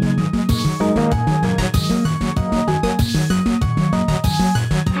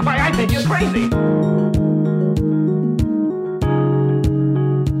 Why, I think you're crazy.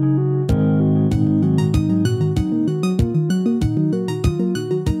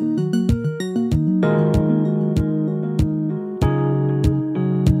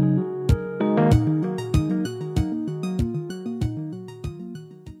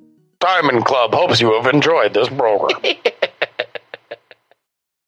 Diamond Club hopes you have enjoyed this program.